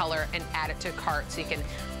pick your color and add it to cart so you can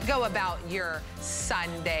go about your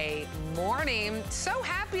Sunday morning. So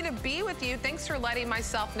happy to be with you. Thanks for letting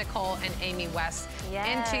myself, Nicole, and Amy West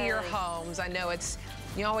into your homes. I know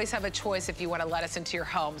you always have a choice if you want to let us into your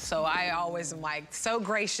home. So I always am like so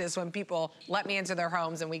gracious when people let me into their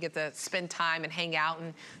homes and we get to spend time and hang out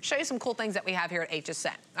and show you some cool things that we have here at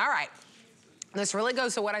HSN. All right. This really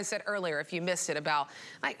goes to what I said earlier, if you missed it, about,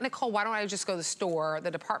 like, Nicole, why don't I just go to the store, the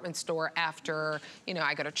department store, after, you know,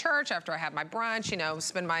 I go to church, after I have my brunch, you know,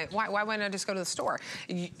 why wouldn't I just go to the store?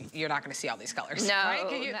 You're not gonna see all these colors, no,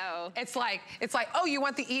 right? No. It's like, oh, you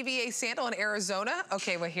want the EVA sandal in Arizona?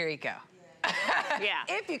 Okay, well, here you go. Yeah.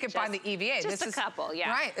 If you can find the EVA. Just a couple, yeah.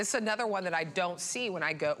 Right, it's another one that I don't see when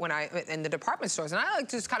I in the department stores. And I like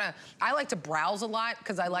to just I like to browse a lot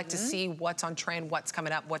because I like to see what's on trend, what's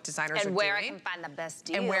coming up, what designers are doing. And where I can find the best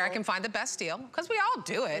deal. And where I can find the best deal, because we all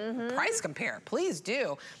do it. Price compare, please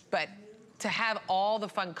do. But to have all the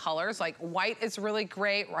fun colors, like white is really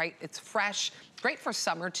great, right? It's fresh, great for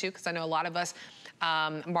summer too, because I know a lot of us,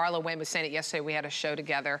 Marla Wayne was saying it yesterday, we had a show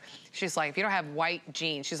together. She's like, if you don't have white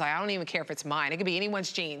jeans, she's like, I don't even care if it's mine. It could be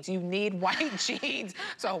anyone's jeans. You need white jeans.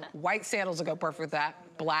 So white sandals will go perfect with that.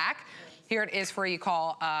 Black. Here it is for you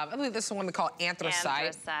call, I believe this is the one we call anthracite.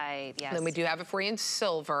 Anthracite, yes. And then we do have it for you in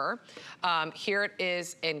silver. Here it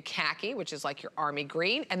is in khaki, which is like your army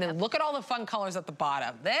green. And then look at all the fun colors at the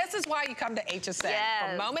bottom. This is why you come to HSN.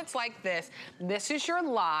 Yes. For moments like this. This is your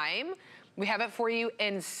lime. We have it for you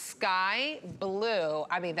in sky blue.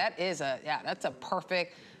 I mean, that's a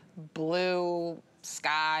perfect blue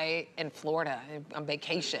sky in Florida on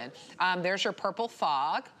vacation. There's your purple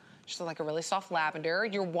fog, just like a really soft lavender.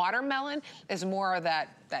 Your watermelon is more of that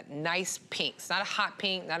nice pink. It's not a hot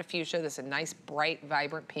pink, not a fuchsia. This is a nice, bright,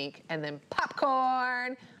 vibrant pink. And then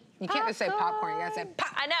popcorn. You can't just say popcorn, you gotta say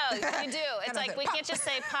pop. I know, you do. It's like we can't just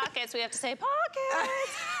say pockets, we have to say pockets.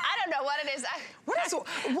 I don't know what it is. I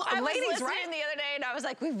ladies, was listening right? the other day and I was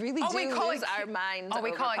like, we really do lose our minds over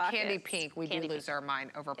we call pockets. it candy pink. We do lose our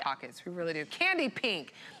mind over Yeah. pockets. We really do. Candy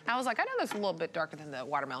pink. I was like, I know that's a little bit darker than the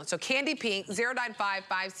watermelon. So candy pink,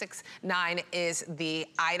 095569 is the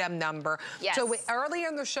item number. Yes. So earlier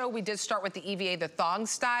in the show, we did start with the EVA, the thong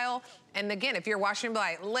style. And again, if you're watching, be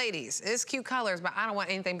like, ladies, it's cute colors, but I don't want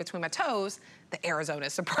anything between my toes. The Arizona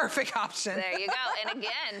is the perfect option. There you go. And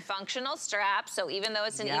again, functional straps. So even though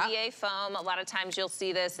it's an EVA foam, a lot of times you'll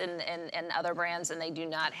see this in other brands and they do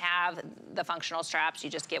not have the functional straps. You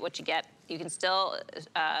just get what you get. You can still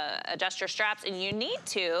adjust your straps, and you need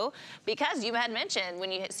to, because you had mentioned when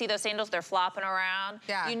you see those sandals, they're flopping around.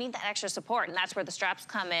 Yeah. You need that extra support, and that's where the straps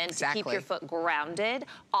come in to Exactly. keep your foot grounded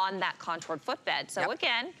on that contoured footbed. So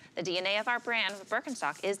again, the DNA of our brand with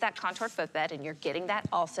Birkenstock is that contoured footbed, and you're getting that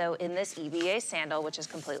also in this EVA sandal, which is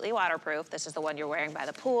completely waterproof. This is the one you're wearing by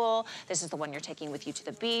the pool. This is the one you're taking with you to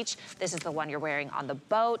the beach. This is the one you're wearing on the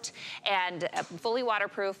boat, and fully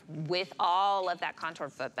waterproof with all of that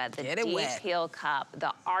contoured footbed. The deep heel cup,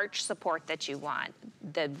 the arch support that you want,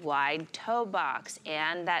 the wide toe box,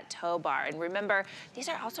 and that toe bar. And remember, these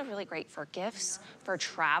are also really great for gifts, for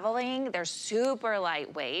traveling. They're super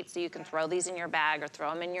lightweight, so you can throw these in your bag or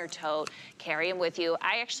throw them in your tote, carry them with you.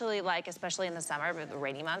 I actually like, especially in the summer, the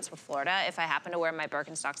rainy months with Florida, if I happen to wear my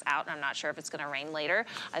Birkenstocks out and I'm not sure if it's gonna rain later,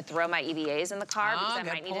 I throw my EVAs in the car because I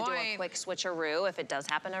might need to do a quick switcheroo if it does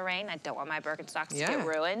happen to rain. I don't want my Birkenstocks to get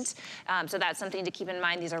ruined. So that's something to keep in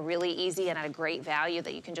mind. These are really easy and at a great value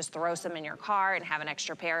that you can just throw some in your car and have an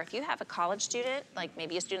extra pair. If you have a college student, like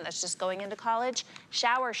maybe a student that's just going into college,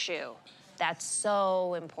 shower shoe. That's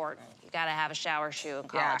so important. You gotta have a shower shoe in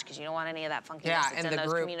college because you don't want any of that funkiness that's in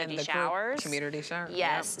those community showers. Community shower.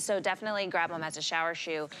 Yes, so definitely grab them as a shower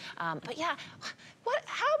shoe. But yeah,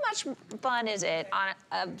 how much fun is it on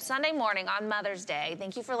a Sunday morning on Mother's Day?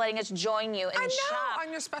 Thank you for letting us join you and shop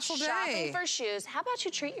on your special day. Shopping for shoes. How about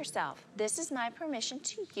you treat yourself? This is my permission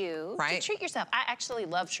to you to treat yourself. I actually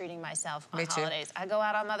love treating myself on holidays. I go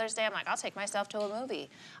out on Mother's Day, I'm like, I'll take myself to a movie.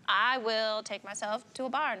 I will take myself to a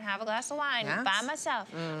bar and have a glass of wine by myself.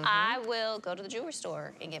 I will go to the jewelry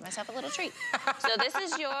store and get myself a little treat. So this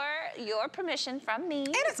is your permission from me.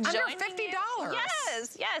 And it's under $50.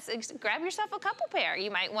 Yes, yes. Grab yourself a couple pair.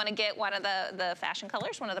 You might want to get one of the fashion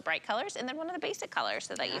colors, one of the bright colors, and then one of the basic colors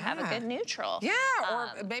so that you have a good neutral. Yeah,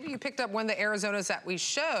 or maybe you picked up one of the Arizonas that we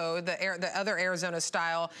showed, the other Arizona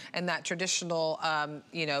style and that traditional,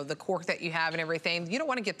 you know, the cork that you have and everything. You don't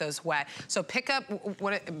want to get those wet. So pick up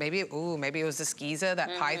maybe it was the Skiza,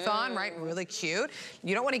 that python, right? Really cute.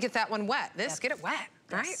 You don't want to get that one wet. Get it wet.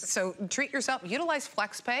 Right? So treat yourself. Utilize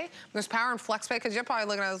FlexPay. There's power in FlexPay because you're probably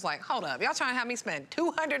looking at us like, hold up, y'all trying to have me spend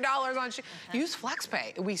 $200 on shoes? Use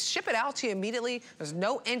FlexPay. We ship it out to you immediately. There's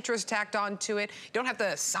no interest tacked onto it. You don't have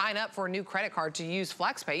to sign up for a new credit card to use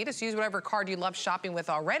FlexPay. You just use whatever card you love shopping with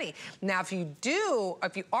already. Now, if you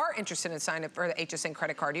are interested in signing up for the HSN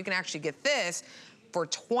credit card, you can actually get this for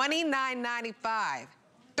 $29.95.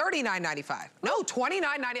 $39.95. No, $29.90.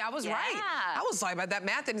 I was right. I was like, but that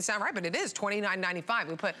math didn't sound right, but it is $29.95.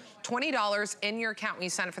 We put $20 in your account when you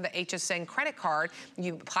sign up for the HSN credit card.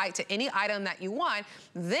 You apply it to any item that you want.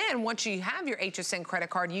 Then once you have your HSN credit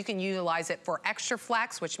card, you can utilize it for extra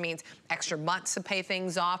flex, which means extra months to pay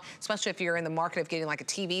things off, especially if you're in the market of getting like a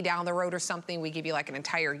TV down the road or something. We give you like an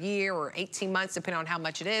entire year or 18 months, depending on how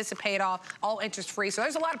much it is to pay it off, all interest free. So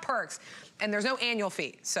there's a lot of perks. And there's no annual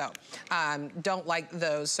fee, so don't like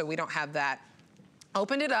those, so we don't have that.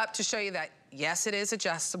 Opened it up to show you that, yes, it is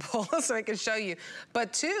adjustable, so I can show you.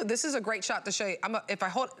 But two, this is a great shot to show you. If I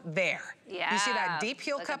hold there, you see that deep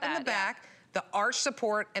heel cup in the back, the arch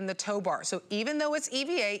support, and the toe bar. So even though it's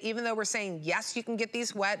EVA, even though we're saying, yes, you can get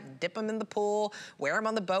these wet, dip them in the pool, wear them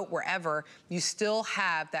on the boat, wherever, you still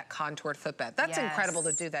have that contoured footbed. That's incredible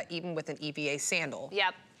to do that even with an EVA sandal.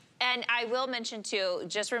 Yep. And I will mention too,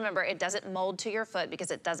 just remember, it doesn't mold to your foot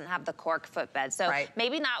because it doesn't have the cork footbed. So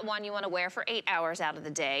maybe not one you want to wear for 8 hours out of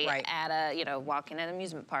the day at a, you know, walking an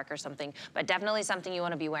amusement park or something, but definitely something you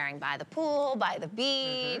want to be wearing by the pool, by the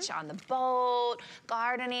beach, on the boat,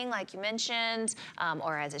 gardening, like you mentioned,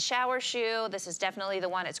 or as a shower shoe. This is definitely the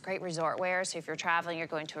one. It's great resort wear. So if you're traveling, you're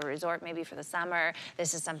going to a resort maybe for the summer,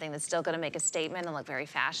 this is something that's still going to make a statement and look very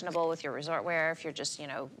fashionable with your resort wear if you're just, you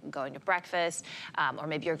know, going to breakfast, or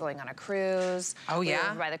maybe you're going going on a cruise. Oh, yeah? We were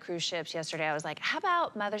over by the cruise ships yesterday. I was like, how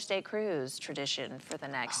about Mother's Day cruise tradition for the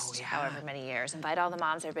next however many years? Invite all the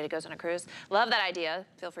moms, everybody goes on a cruise. Love that idea.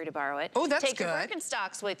 Feel free to borrow it. Oh, that's good. Take your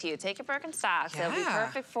Birkenstocks with you. Take your Birkenstocks. They'll be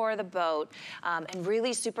perfect for the boat, and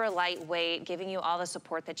really super lightweight, giving you all the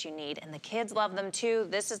support that you need. And the kids love them too.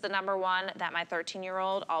 This is the #1 that my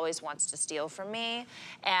 13-year-old always wants to steal from me.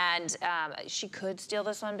 And she could steal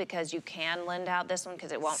this one because you can lend out this one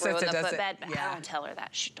because it won't ruin the footbed. But I don't tell her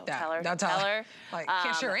that. Shh, don't tell her. Don't tell her. Like,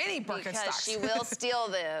 can't share any Birkenstocks. Because she will steal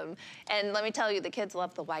them. And let me tell you, the kids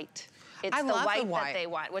love the white. It's the white that they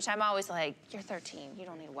want, which I'm always like, you're 13, you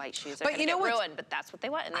don't need white shoes. They're gonna get ruined, but that's what they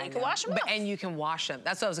want, and then you can wash them off. And you can wash them.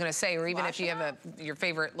 That's what I was gonna say, or even if you have your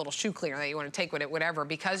favorite little shoe cleaner that you wanna take with it, whatever,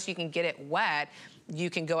 because you can get it wet,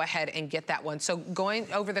 you can go ahead and get that one. So going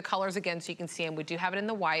over the colors again so you can see them, we do have it in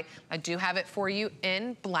the white. I do have it for you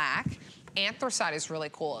in black. Anthracite is really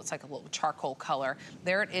cool. It's like a little charcoal color.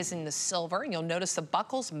 There it is in the silver, and you'll notice the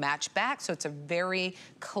buckles match back, so it's a very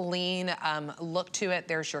clean look to it.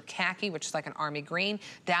 There's your khaki, which is like an army green.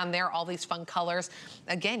 Down there, all these fun colors.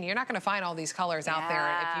 Again, you're not gonna find all these colors out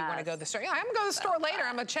there if you wanna go to the store. Yeah, I'm gonna go to the store later,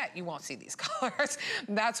 I'm gonna check. You won't see these colors.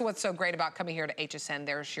 That's what's so great about coming here to HSN.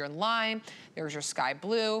 There's your lime, there's your sky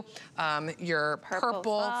blue, your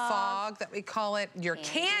purple fog that we call it, your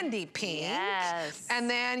candy pink, and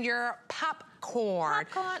then your popcorn.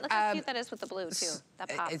 Look how cute that is with the blue too.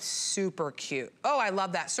 That pops. It's super cute. Oh, I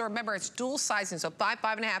love that. So remember, it's dual sizing. So 5,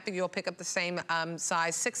 5.5, you'll pick up the same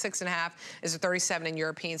size. 6, 6.5 is a 37 in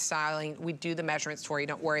European styling. We do the measurements for you,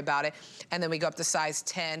 don't worry about it. And then we go up to size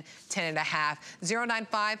 10, 10.5.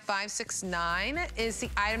 095569 is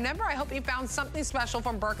the item number. I hope you found something special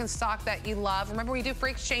from Birkenstock that you love. Remember, we do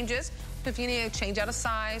free exchanges. If you need to change out a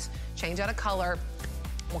size, change out a color,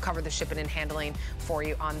 we'll cover the shipping and handling for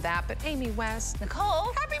you on that. But Amy, West,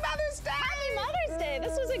 Nicole, happy Mother's Day! Happy Mother's Day!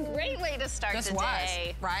 This was a great way to start the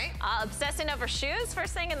day. Right? Obsessing over shoes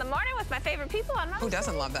first thing in the morning with my favorite people on Mother's Day. Who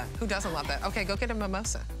doesn't love that? Who doesn't love that? Okay, go get a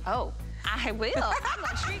mimosa. Oh, I will. I'm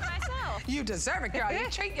gonna treat myself. You deserve it, girl. You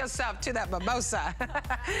treat yourself to that mimosa.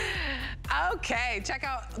 Okay, check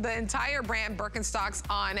out the entire brand Birkenstocks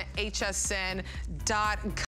on hsn.com.